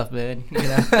tranquilizer stuff, man.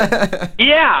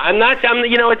 Yeah,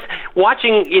 it's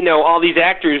watching, all these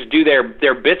actors do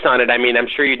their bits on it. I mean, I'm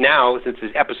sure you now, since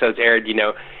this episode's aired,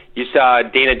 you saw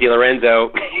Dana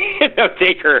DiLorenzo,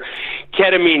 take her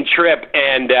ketamine trip,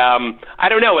 and I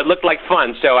don't know, it looked like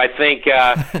fun. So I think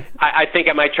I think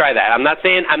I might try that. I'm not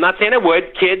saying I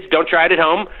would. Kids, don't try it at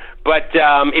home. But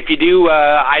if you do,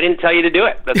 I didn't tell you to do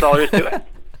it. That's all there is to it.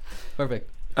 Perfect.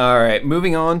 All right,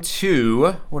 moving on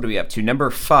to, what are we up to?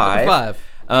 Number 5.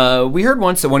 We heard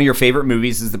once that one of your favorite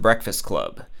movies is The Breakfast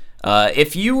Club.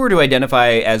 If you were to identify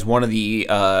as one of the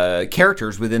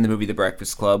characters within the movie The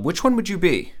Breakfast Club, which one would you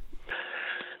be?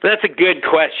 That's a good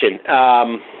question.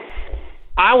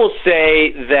 I will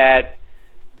say that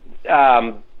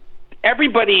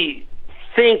everybody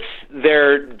thinks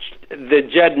they're the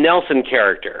Judd Nelson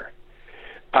character.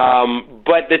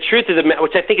 But the truth of the matter,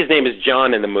 which I think his name is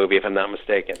John in the movie, if I'm not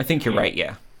mistaken. I think you're right,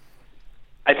 yeah.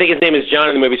 I think his name is John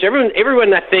in the movie. So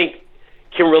everyone I think,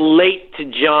 can relate to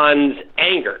John's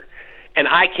anger. And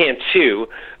I can too.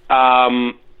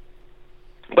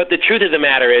 But the truth of the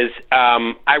matter is,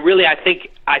 I think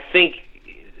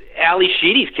Ali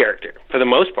Sheedy's character, for the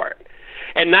most part.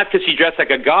 And not because she dressed like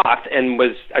a goth and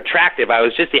was attractive. I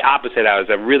was just the opposite. I was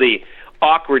a really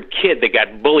awkward kid that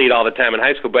got bullied all the time in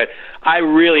high school. But I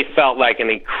really felt like an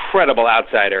incredible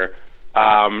outsider.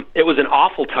 It was an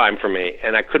awful time for me,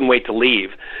 and I couldn't wait to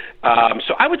leave.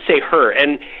 So I would say her.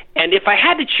 And if I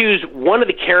had to choose one of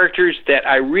the characters that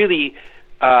I really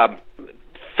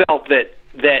felt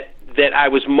that I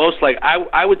was most like,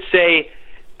 I would say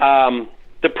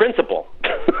the principal.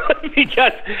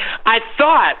 Because I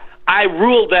thought I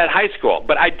ruled that high school,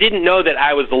 but I didn't know that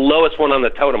I was the lowest one on the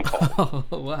totem pole.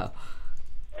 Oh, wow.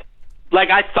 Like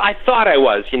I thought I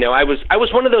was. I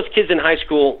was one of those kids in high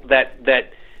school that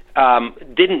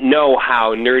didn't know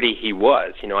how nerdy he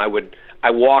was. I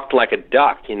walked like a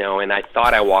duck, and I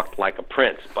thought I walked like a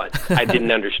prince, but I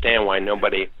didn't understand why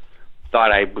nobody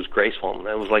thought I was graceful, and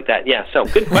I was like that. Yeah, so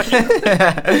good question.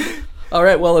 All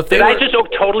right, well, if they did I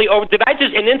totally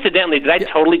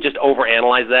totally just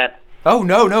overanalyze that? Oh,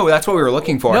 no, that's what we were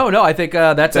looking for. No, I think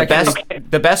that's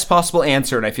the best possible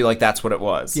answer, and I feel like that's what it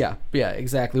was. Yeah,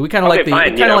 exactly. We kind of like the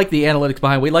analytics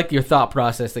behind. We like your thought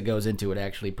process that goes into it.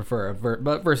 Actually, prefer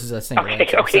versus a single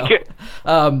answer. Okay, good.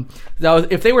 Now,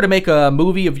 if they were to make a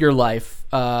movie of your life,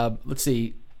 let's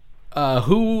see,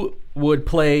 who would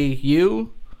play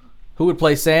you? Who would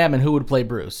play Sam, and who would play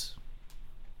Bruce?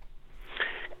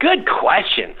 Good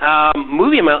question.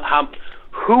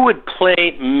 Who would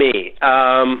play me?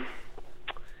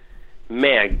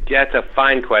 Man, that's a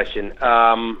fine question.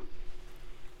 Let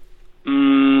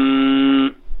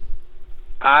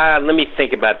me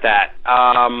think about that.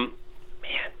 Man,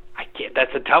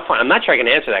 that's a tough one. I'm not sure I can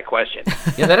answer that question.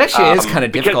 Yeah, that actually is kind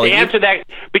of difficult.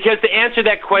 Because to answer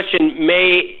that question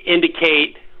may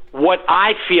indicate what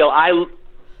I feel I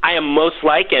am most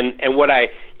like, and what I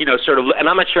sort of, and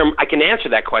I'm not sure I can answer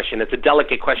that question. It's a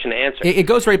delicate question to answer. It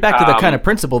goes right back to the kind of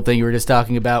principled thing you were just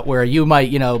talking about, where you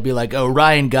might, be like, oh,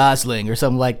 Ryan Gosling or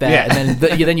something like that, yeah. And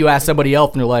then you ask somebody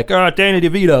else, and they're like, oh, Danny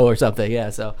DeVito or something.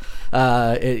 Yeah, so. So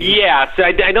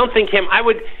I don't think him. I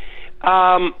would.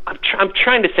 I'm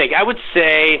trying to think. I would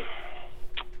say.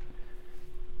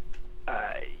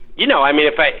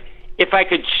 If I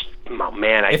could. Oh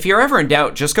man! If you're ever in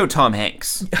doubt, just go Tom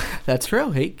Hanks. That's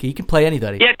true. He can play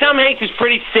anybody. Yeah, Tom Hanks is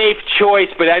pretty safe choice,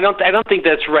 but I don't think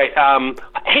that's right.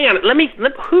 Hang on,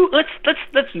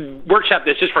 let's workshop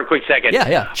this just for a quick second.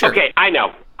 Yeah, sure. Okay, I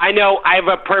know. I have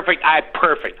a perfect.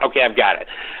 Okay, I've got it.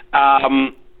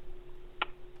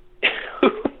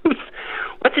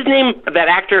 What's his name? That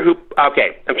actor who?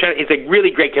 Okay, he's a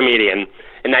really great comedian.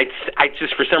 And I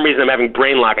just, for some reason, I'm having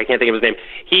brain lock. I can't think of his name.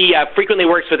 He frequently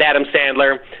works with Adam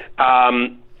Sandler.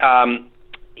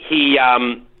 He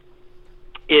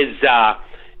is, oh,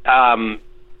 God.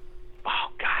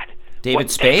 David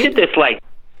Spade? Did this,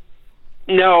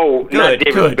 no, not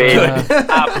David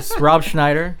Spade. Rob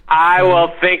Schneider? I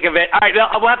will think of it. All right,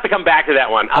 we'll have to come back to that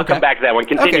one. I'll come back to that one.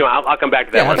 Continue. Okay. I'll come back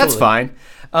to that one. That's fine.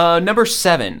 Number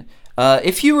 7.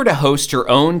 If you were to host your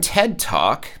own TED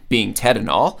Talk, being TED and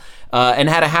all, and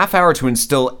had a half hour to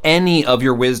instill any of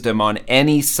your wisdom on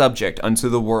any subject unto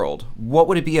the world, what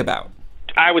would it be about?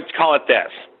 I would call it this.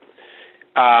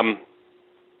 I'd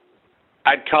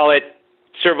call it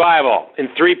survival in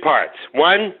 3 parts.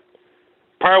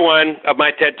 Part 1 of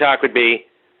my TED Talk would be,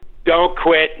 don't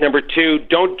quit. Number 2,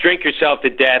 don't drink yourself to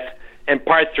death. And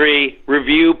part 3,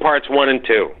 review parts 1 and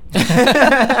 2.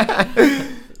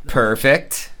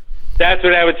 Perfect. That's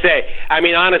what I would say.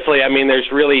 Honestly,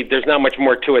 there's not much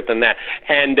more to it than that.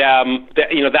 And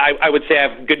I would say I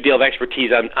have a good deal of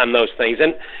expertise on those things.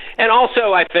 And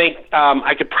also, I think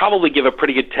I could probably give a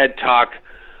pretty good TED Talk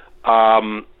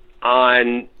on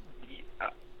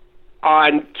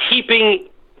keeping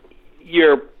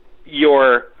your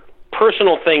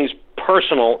personal things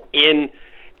personal in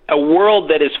a world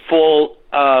that is full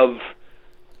of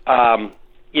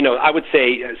I would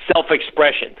say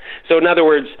self-expression. So in other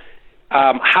words,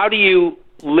 how do you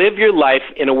live your life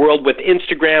in a world with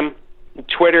Instagram,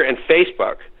 Twitter, and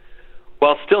Facebook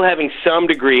while still having some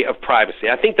degree of privacy?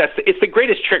 I think it's the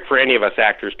greatest trick for any of us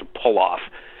actors to pull off,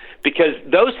 because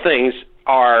those things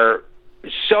are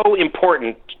so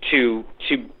important to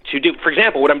do. For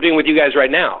example, what I'm doing with you guys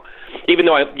right now, even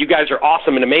though you guys are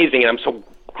awesome and amazing, and I'm so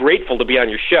grateful to be on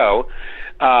your show,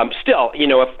 still,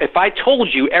 if I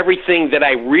told you everything that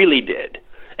I really did,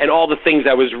 and all the things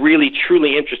I was really,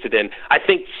 truly interested in, I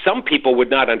think some people would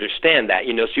not understand that,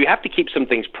 so you have to keep some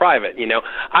things private,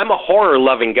 I'm a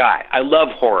horror-loving guy. I love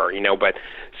horror, but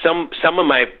some of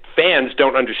my fans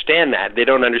don't understand that. They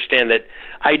don't understand that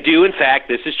I do, in fact,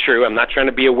 this is true, I'm not trying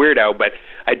to be a weirdo, but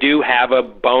I do have a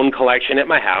bone collection at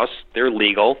my house. They're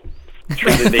legal.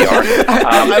 Treated they are.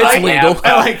 It's legal.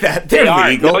 I like that. They're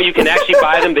legal. No, you can actually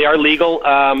buy them. They are legal.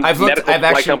 Medical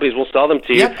supply companies will sell them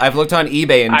to you. Yep, I've looked on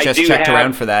eBay and just checked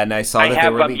around for that, and I saw that they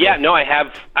were legal. Yeah, no, I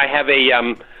have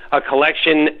a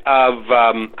collection of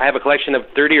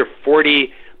 30 or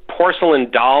 40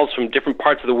 porcelain dolls from different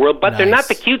parts of the world, but they're not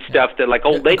the cute stuff that like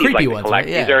old ladies like to collect. Right?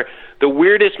 Yeah. These are the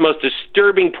weirdest, most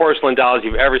disturbing porcelain dolls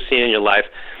you've ever seen in your life.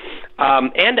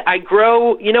 And I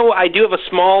grow, I do have a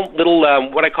small little,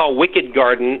 what I call wicked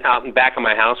garden out in back of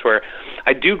my house where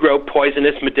I do grow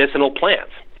poisonous medicinal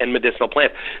plants. and medicinal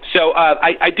plants. So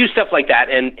I do stuff like that,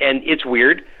 and it's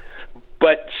weird.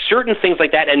 But certain things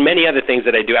like that and many other things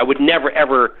that I do, I would never,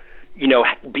 ever,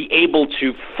 be able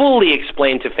to fully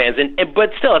explain to fans.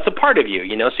 But still, it's a part of you,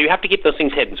 so you have to keep those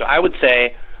things hidden. So I would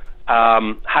say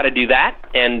how to do that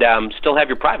and still have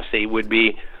your privacy would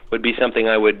be something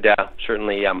I would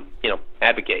certainly,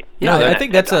 advocate. Yeah, I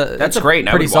think that's a great.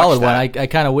 pretty solid one. I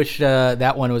kind of wish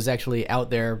that one was actually out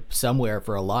there somewhere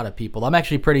for a lot of people. I'm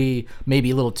actually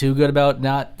maybe a little too good about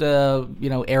not,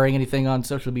 airing anything on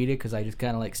social media because I just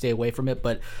kind of stay away from it.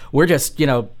 But we're just,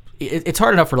 it's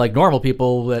hard enough for normal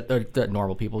people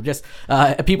just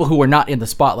people who are not in the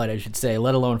spotlight, I should say,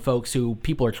 let alone folks who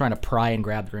people are trying to pry and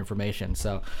grab their information.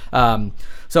 So,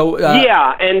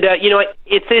 yeah, and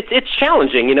it's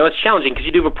challenging. It's challenging because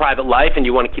you do have a private life and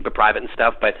you want to keep it private and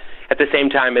stuff, but at the same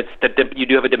time, it's that you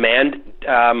do have a demand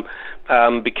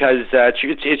because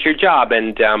it's your job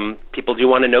and people do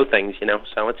want to know things.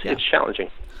 So it's challenging.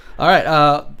 All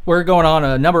right, we're going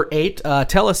on number 8.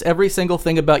 Tell us every single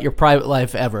thing about your private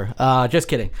life ever. Just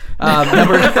kidding.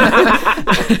 Number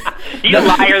you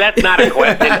liar, that's not a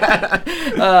question.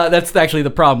 That's actually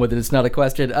the problem with it. It's not a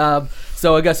question.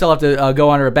 So I guess I'll have to go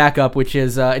on to a backup, which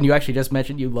is, and you actually just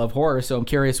mentioned you love horror, so I'm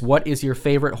curious, what is your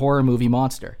favorite horror movie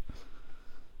monster?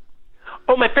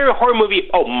 Oh, my favorite horror movie,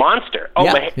 monster.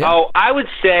 I would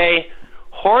say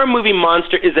horror movie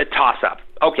monster is a toss-up.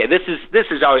 Okay, this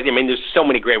is always. There's so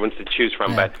many great ones to choose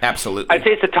from, but absolutely, I'd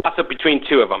say it's a toss-up between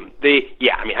two of them. How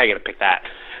are you gonna pick that?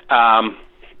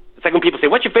 It's like when people say,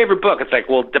 "What's your favorite book?" It's like,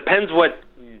 well, it depends what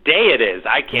day it is.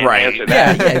 I can't answer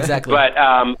that. Yeah, exactly. But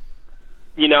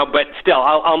but still,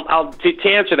 I'll to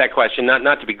answer that question,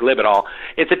 not to be glib at all.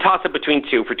 It's a toss-up between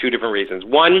two for two different reasons.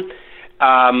 One,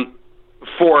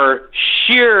 for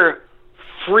sheer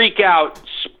freak out,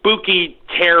 spooky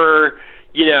terror,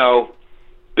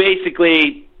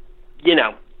 basically,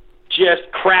 just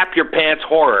crap your pants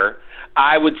horror,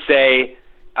 I would say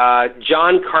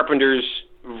John Carpenter's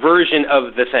version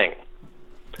of The Thing.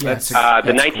 Yes, the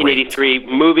 1983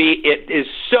 movie. It is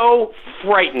so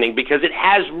frightening because it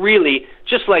has really,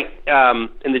 just like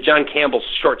in the John Campbell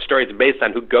short story it's based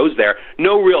on, Who Goes There,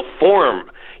 no real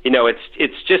form.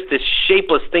 It's just this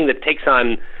shapeless thing that takes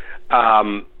on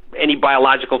any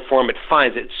biological form it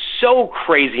finds. It's so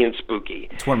crazy and spooky.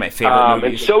 It's one of my favorite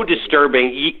movies. And so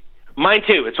disturbing. Mine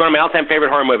too. It's one of my all-time favorite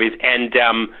horror movies, and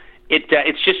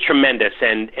it's just tremendous.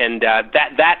 And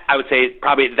that I would say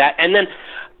probably that. And then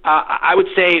I would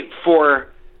say for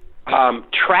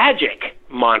tragic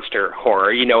monster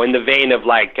horror, in the vein of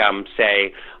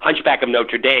say Hunchback of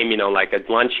Notre Dame, like a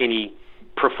Lon Chaney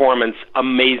performance,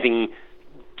 amazing,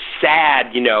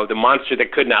 sad, the monster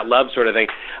that could not love sort of thing.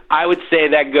 I would say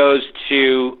that goes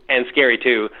to, and scary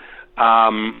too,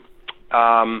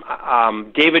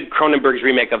 David Cronenberg's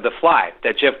remake of The Fly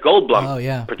that Jeff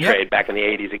Goldblum portrayed back in the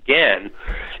 80s again.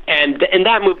 And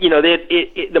that movie,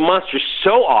 the monster's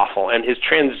so awful and his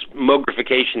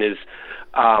transmogrification is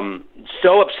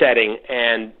so upsetting,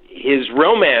 and his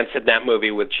romance in that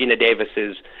movie with Gina Davis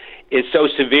is so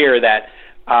severe that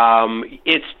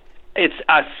it's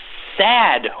a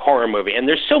sad horror movie, and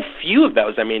there's so few of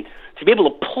those. To be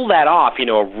able to pull that off, a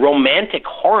romantic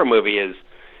horror movie is,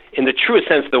 in the truest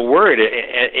sense of the word,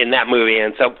 in that movie.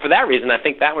 And so for that reason, I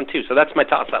think that one too. So that's my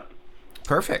toss-up.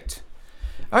 Perfect.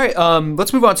 All right,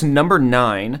 let's move on to number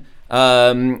 9.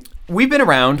 We've been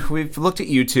around. We've looked at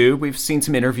YouTube. We've seen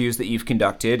some interviews that you've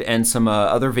conducted and some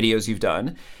other videos you've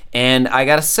done. And I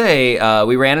got to say,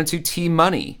 we ran into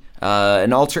T-Money,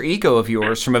 an alter ego of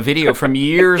yours from a video from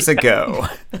years ago.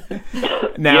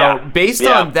 Now, based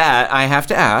on that, I have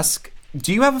to ask,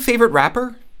 do you have a favorite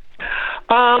rapper?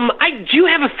 I do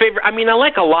have a favorite. I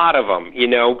like a lot of them.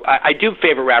 I do have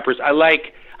favorite rappers. I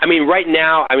like. Right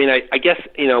now. I guess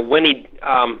when he.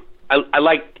 I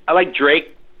like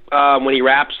Drake when he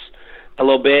raps a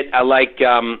little bit. I like.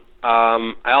 I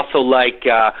also like.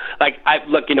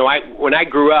 When I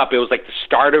grew up, it was like the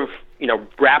start of.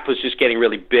 Rap was just getting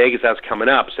really big as I was coming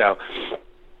up. So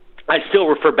I still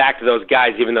refer back to those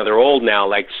guys, even though they're old now.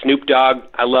 Like Snoop Dogg,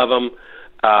 I love him.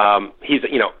 He's,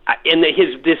 and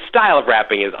his style of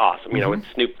rapping is awesome. With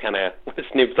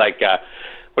Snoop's like,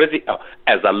 what is he? Oh,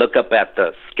 as I look up at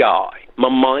the sky, my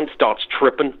mind starts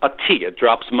tripping, a tear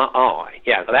drops my eye.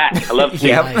 Yeah, that I love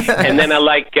Snoop. And then I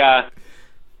like,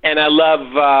 and I love,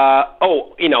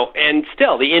 and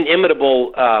still the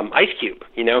inimitable Ice Cube.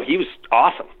 He was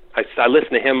awesome. I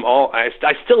listen to him I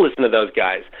still listen to those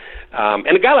guys. And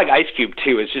a guy like Ice Cube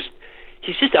too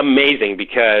he's just amazing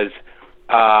because.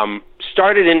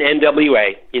 Started in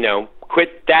NWA,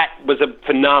 quit that, was a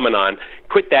phenomenon,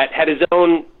 quit that, had his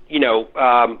own,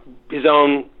 his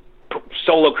own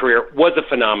solo career was a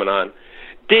phenomenon.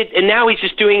 And now he's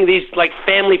just doing these like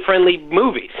family-friendly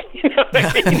movies. You know what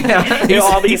I mean?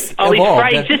 All these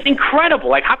right? It's just incredible.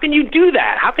 Like, how can you do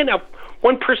that? How can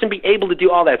one person be able to do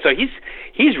all that? So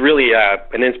he's really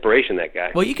an inspiration, that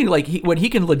guy. Well, you can when he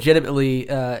can legitimately,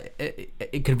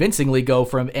 convincingly go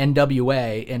from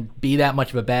NWA and be that much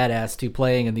of a badass to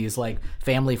playing in these like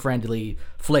family-friendly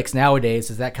flicks nowadays,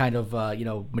 as that kind of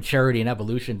maturity and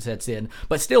evolution sets in,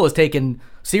 but still is taken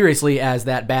seriously as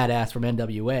that badass from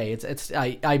NWA.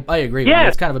 I agree. Yeah. With you.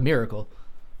 It's kind of a miracle.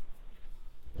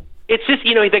 It's just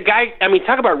the guy. I mean,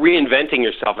 talk about reinventing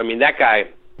yourself. I mean, that guy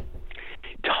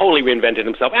totally reinvented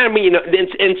himself. I mean,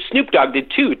 and Snoop Dogg did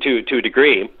too, to a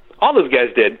degree. All those guys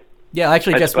did. Yeah, I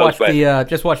actually just watched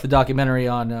the documentary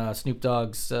on Snoop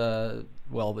Dogg's.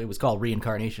 Well, it was called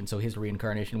Reincarnation. So his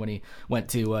reincarnation when he went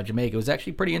to Jamaica. It was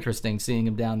actually pretty interesting seeing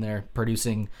him down there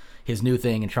producing his new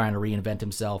thing and trying to reinvent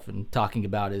himself and talking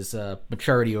about his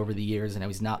maturity over the years and how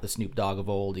he's not the Snoop Dogg of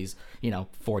old. He's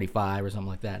 45 or something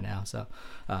like that now. So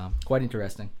quite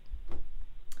interesting.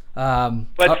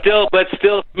 But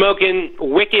still smoking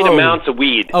wicked amounts of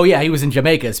weed. Oh yeah, he was in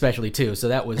Jamaica especially too. So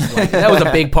that was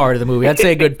a big part of the movie. I'd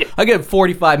say a good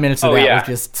 45 minutes of that was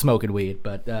just smoking weed.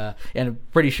 But and I'm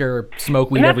pretty sure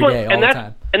smoke weed every day all the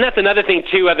time. And that's another thing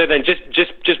too, other than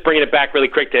just bringing it back really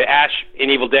quick to Ash in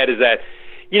Evil Dead, is that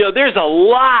there's a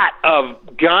lot of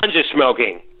ganja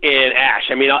smoking in Ash.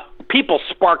 I mean, people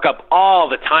spark up all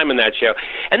the time in that show,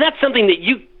 and that's something that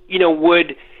you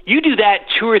do that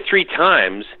 2 or 3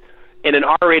 times in an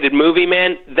R-rated movie,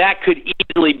 man, that could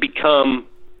easily become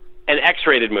an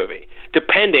X-rated movie,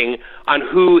 depending on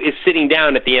who is sitting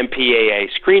down at the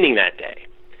MPAA screening that day.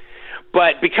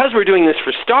 But because we're doing this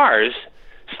for Stars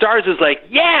is like,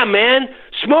 yeah, man,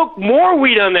 smoke more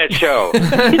weed on that show.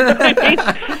 You know what I mean?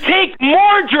 Take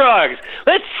more drugs.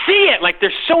 Let's see it. Like,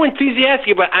 they're so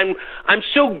enthusiastic about it. I'm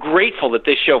so grateful that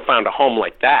this show found a home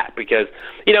like that, because,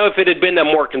 if it had been a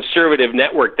more conservative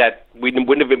network, that we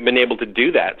wouldn't have been able to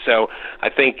do that. So I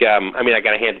think, I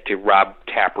got to hand it to Rob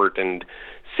Tappert and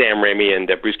Sam Raimi and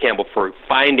Bruce Campbell for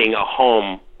finding a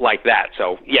home like that.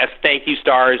 So, yes, thank you,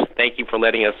 Stars. Thank you for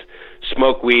letting us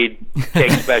smoke weed, take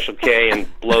Special K, and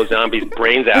blow zombies'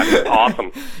 brains out. It's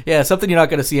awesome. Yeah, something you're not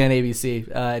going to see on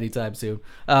ABC anytime soon.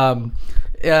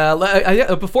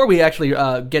 Before we actually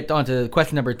get on to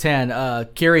question number 10,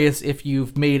 curious if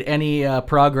you've made any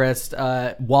progress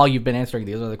while you've been answering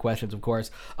these other questions, of course,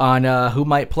 on who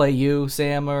might play you,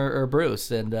 Sam or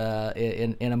Bruce, and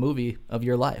in a movie of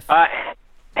your life.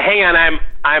 Hang on,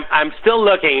 I'm still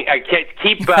looking.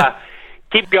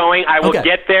 Keep going. I will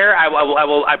get there. I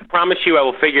will. I promise you, I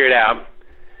will figure it out.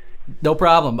 No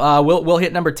problem. We'll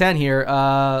hit number 10 here.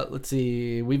 Let's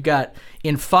see. We've got,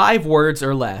 in 5 words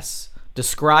or less,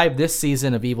 describe this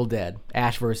season of Evil Dead.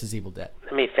 Ash versus Evil Dead.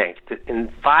 Let me think. In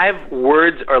 5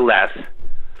 words or less,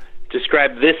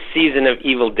 describe this season of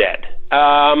Evil Dead.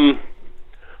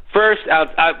 First,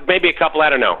 maybe a couple. I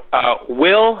don't know.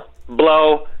 Will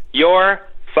blow your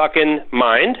fucking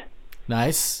mind.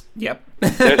 Nice. Yep.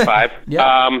 There's 5.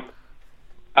 Yep.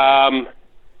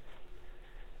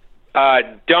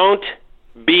 Don't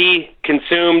be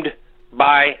consumed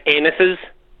by anuses.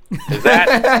 Is that?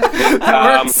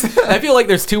 I feel like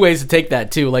there's 2 ways to take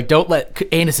that too. Like, don't let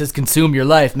anuses consume your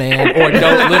life, man, or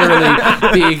don't literally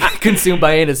be consumed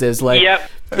by anuses. Like, yep.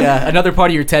 Yeah, another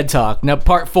part of your TED Talk. Now,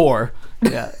 part 4.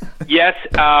 Yeah. Yes.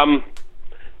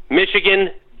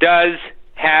 Michigan does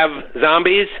have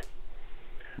zombies.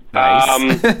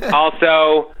 Nice.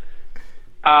 Also,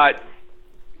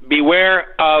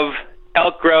 beware of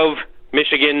Elk Grove,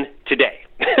 Michigan today.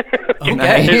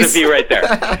 Okay. There's a few right there.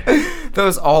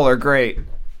 Those all are great.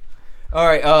 All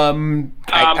right.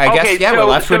 I guess we're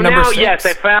left with number 6. Yes,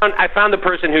 I found the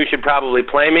person who should probably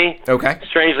play me. Okay.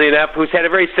 Strangely enough, who's had a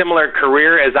very similar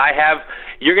career as I have.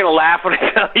 You're gonna laugh when I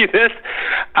tell you this.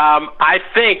 I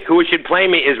think who should play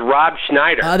me is Rob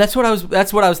Schneider. That's what I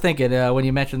was thinking when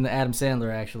you mentioned Adam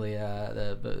Sandler. Actually,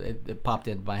 it popped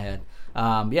into my head.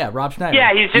 Yeah, Rob Schneider.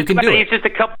 Yeah, just a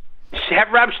couple.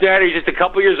 Have Rob Schneider. He's just a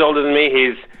couple years older than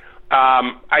me.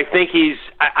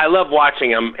 I love watching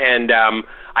him, and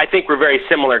I think we're very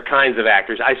similar kinds of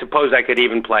actors. I suppose I could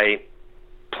even play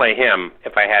him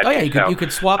if I had to. Oh yeah, you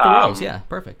could swap the roles. Yeah,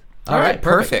 perfect. All right,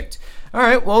 perfect. All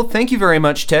right, well, thank you very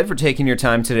much, Ted, for taking your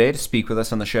time today to speak with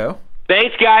us on the show.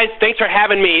 Thanks, guys. Thanks for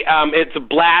having me. It's a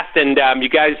blast, and you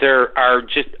guys are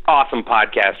just awesome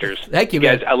podcasters. Thank you,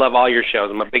 guys. man. I love all your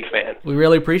shows. I'm a big fan. We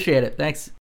really appreciate it.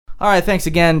 Thanks. All right, thanks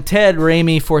again, Ted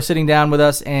Raimi, for sitting down with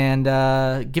us and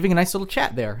giving a nice little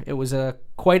chat there. It was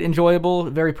quite enjoyable,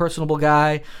 very personable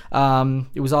guy.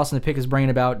 It was awesome to pick his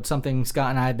brain about something Scott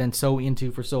and I have been so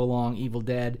into for so long, Evil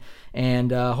Dead.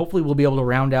 And hopefully we'll be able to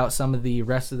round out some of the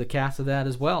rest of the cast of that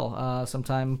as well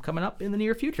sometime coming up in the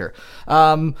near future.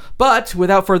 But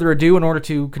without further ado, in order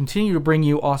to continue to bring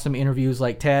you awesome interviews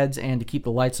like Ted's and to keep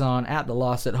the lights on at The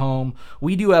Lost at Home,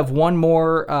 we do have one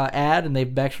more ad, and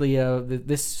they've actually,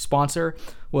 this sponsor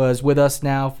was with us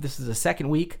now. This is the second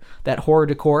week that Horror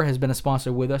Decor has been a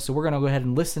sponsor with us, so we're going to go ahead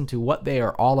and listen to what they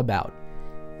are all about.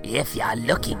 If you're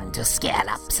looking to scale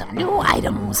up some new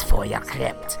items for your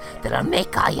crypt that'll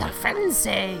make all your friends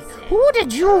say, "Who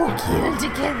did you kill to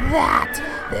get that?"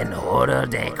 then Horror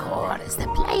Decor is the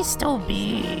place to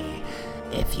be.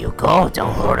 If you go to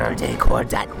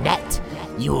horrordecor.net,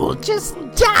 you'll just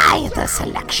die at the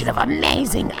selection of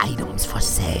amazing items for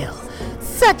sale,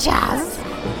 such as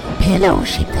pillow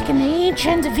shaped like an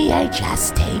ancient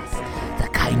VHS tape, the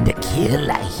kind of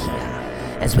kill I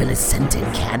hear, as well as scented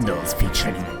candles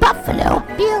featuring Buffalo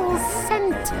Bill's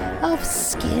scent of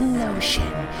skin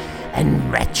lotion,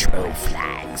 and retro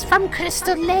flags from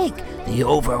Crystal Lake, the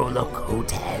Overlook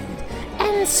Hotel,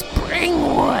 and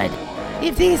Springwood.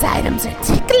 If these items are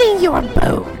tickling your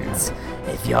bones,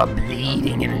 if you're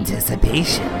bleeding in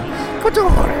anticipation, go to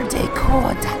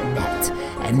horrordecor.net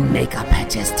and make a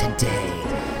purchase today.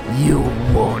 You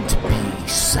won't be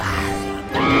sorry.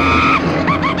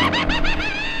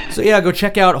 So yeah, go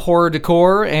check out Horror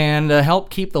Decor and help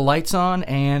keep the lights on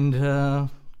and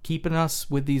keeping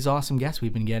us with these awesome guests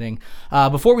we've been getting.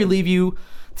 Before we leave you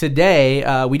today,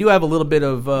 we do have a little bit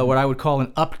of what I would call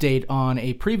an update on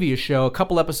a previous show. A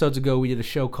couple episodes ago, we did a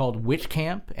show called Witch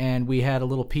Camp, and we had a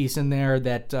little piece in there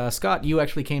that, Scott, you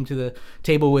actually came to the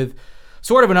table with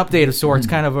sort of an update of sorts,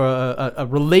 kind of a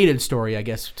related story, I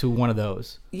guess, to one of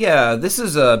those. Yeah, this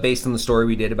is based on the story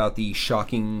we did about the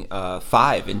shocking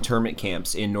 5 internment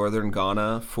camps in northern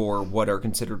Ghana for what are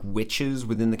considered witches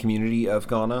within the community of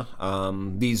Ghana.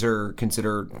 These are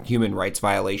considered human rights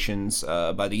violations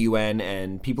by the UN,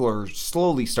 and people are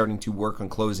slowly starting to work on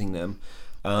closing them.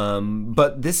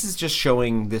 But this is just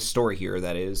showing, this story here,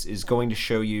 that is going to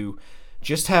show you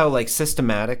just how like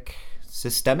systemic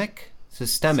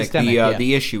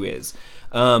the issue is.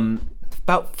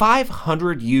 About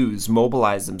 500 youths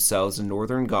mobilized themselves in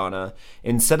northern Ghana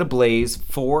and set ablaze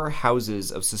 4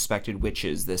 houses of suspected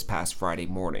witches this past Friday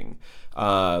morning.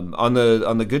 On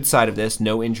the good side of this,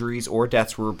 no injuries or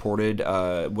deaths were reported.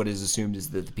 What is assumed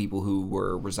is that the people who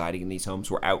were residing in these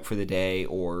homes were out for the day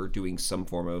or doing some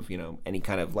form of, any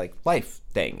kind of like life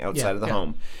thing outside of the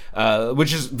home,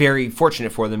 which is very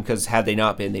fortunate for them, because had they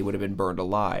not been, they would have been burned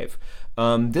alive.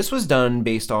 This was done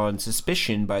based on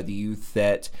suspicion by the youth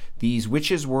that these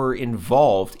witches were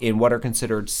involved in what are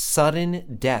considered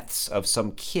sudden deaths of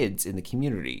some kids in the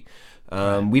community.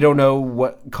 We don't know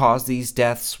what caused these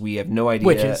deaths. We have no idea.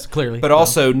 Witches, clearly. But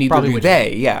also neither do witches.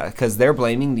 they, because they're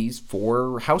blaming these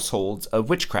 4 households of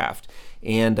witchcraft.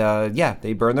 And,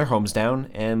 they burn their homes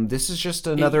down. And this is just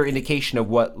another indication of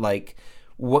what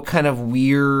kind of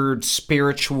weird,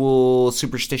 spiritual,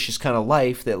 superstitious kind of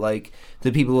life that, like,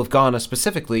 the people of Ghana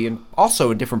specifically, and also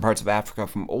in different parts of Africa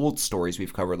from old stories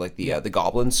we've covered, like the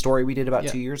goblin story we did about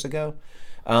 2 years ago.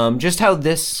 Just how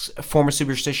this form of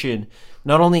superstition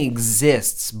not only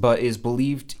exists, but is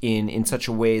believed in such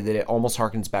a way that it almost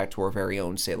harkens back to our very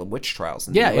own Salem witch trials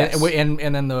in the US. And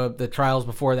then the trials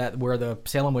before that, where the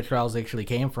Salem witch trials actually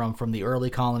came from the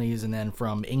early colonies, and then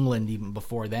from England even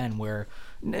before then, where,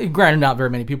 granted, not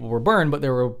very many people were burned, but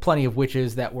there were plenty of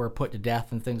witches that were put to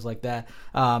death and things like that.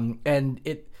 And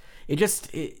it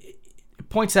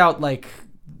points out, like,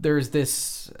 there's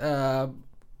this kind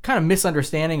of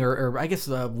misunderstanding, or I guess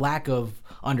a lack of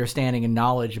understanding and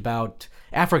knowledge about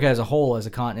Africa as a whole, as a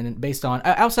continent, based on,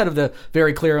 outside of the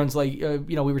very clear ones, like,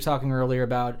 we were talking earlier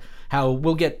about how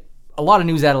we'll get a lot of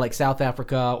news out of like South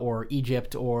Africa or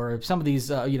Egypt or some of these,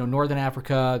 Northern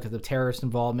Africa because of terrorist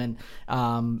involvement.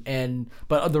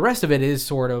 But the rest of it is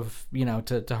sort of,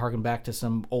 to harken back to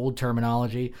some old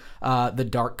terminology, the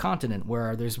dark continent,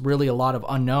 where there's really a lot of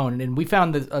unknown. And we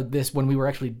found this when we were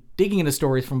actually digging into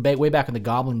stories from way back in the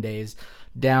Goblin days,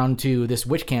 down to this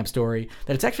witch camp story,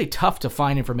 that it's actually tough to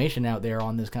find information out there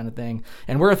on this kind of thing.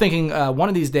 And we're thinking one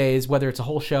of these days, whether it's a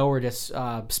whole show or just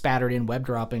spattered in web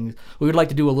droppings, we would like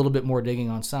to do a little bit more digging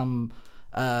on some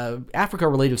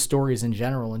Africa-related stories in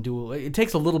general. And it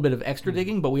takes a little bit of extra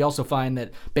digging, but we also find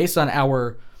that based on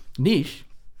our niche,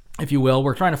 if you will,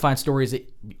 we're trying to find stories that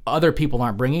other people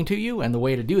aren't bringing to you. And the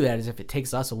way to do that is if it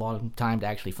takes us a lot of time to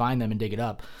actually find them and dig it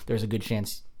up, there's a good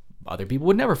chance other people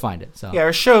would never find it. So yeah,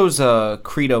 our show's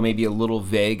credo may be a little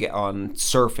vague on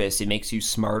surface. It makes you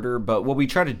smarter, but what we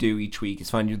try to do each week is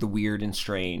find you the weird and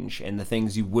strange and the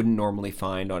things you wouldn't normally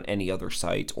find on any other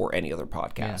site or any other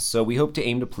podcast. Yeah. So we hope to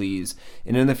aim to please,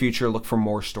 and in the future look for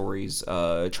more stories,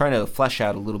 trying to flesh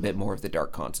out a little bit more of the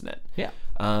Dark Continent. yeah.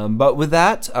 But with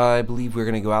that, I believe we're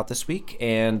going to go out this week,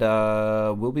 and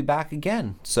we'll be back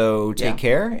again. So take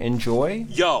care, enjoy.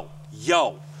 Yo,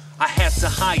 I had to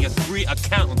hire 3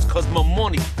 accountants cause my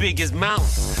money's big as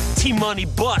mountains. T-Money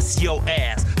bust your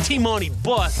ass. T-Money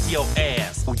bust your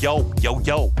ass. Oh, yo.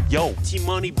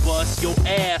 T-Money bust your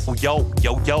ass. Oh,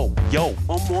 yo.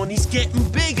 My money's getting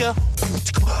bigger.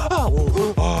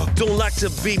 Don't like to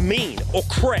be mean or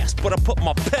crass, but I put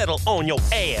my pedal on your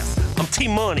ass. I'm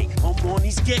T-Money. My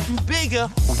money's getting bigger.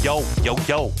 Oh, yo.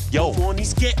 My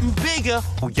money's getting bigger.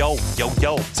 Oh, yo.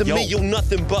 To me, you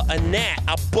nothing but a gnat.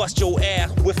 I bust your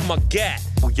ass with my gat.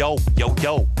 Oh, yo.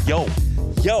 Yo.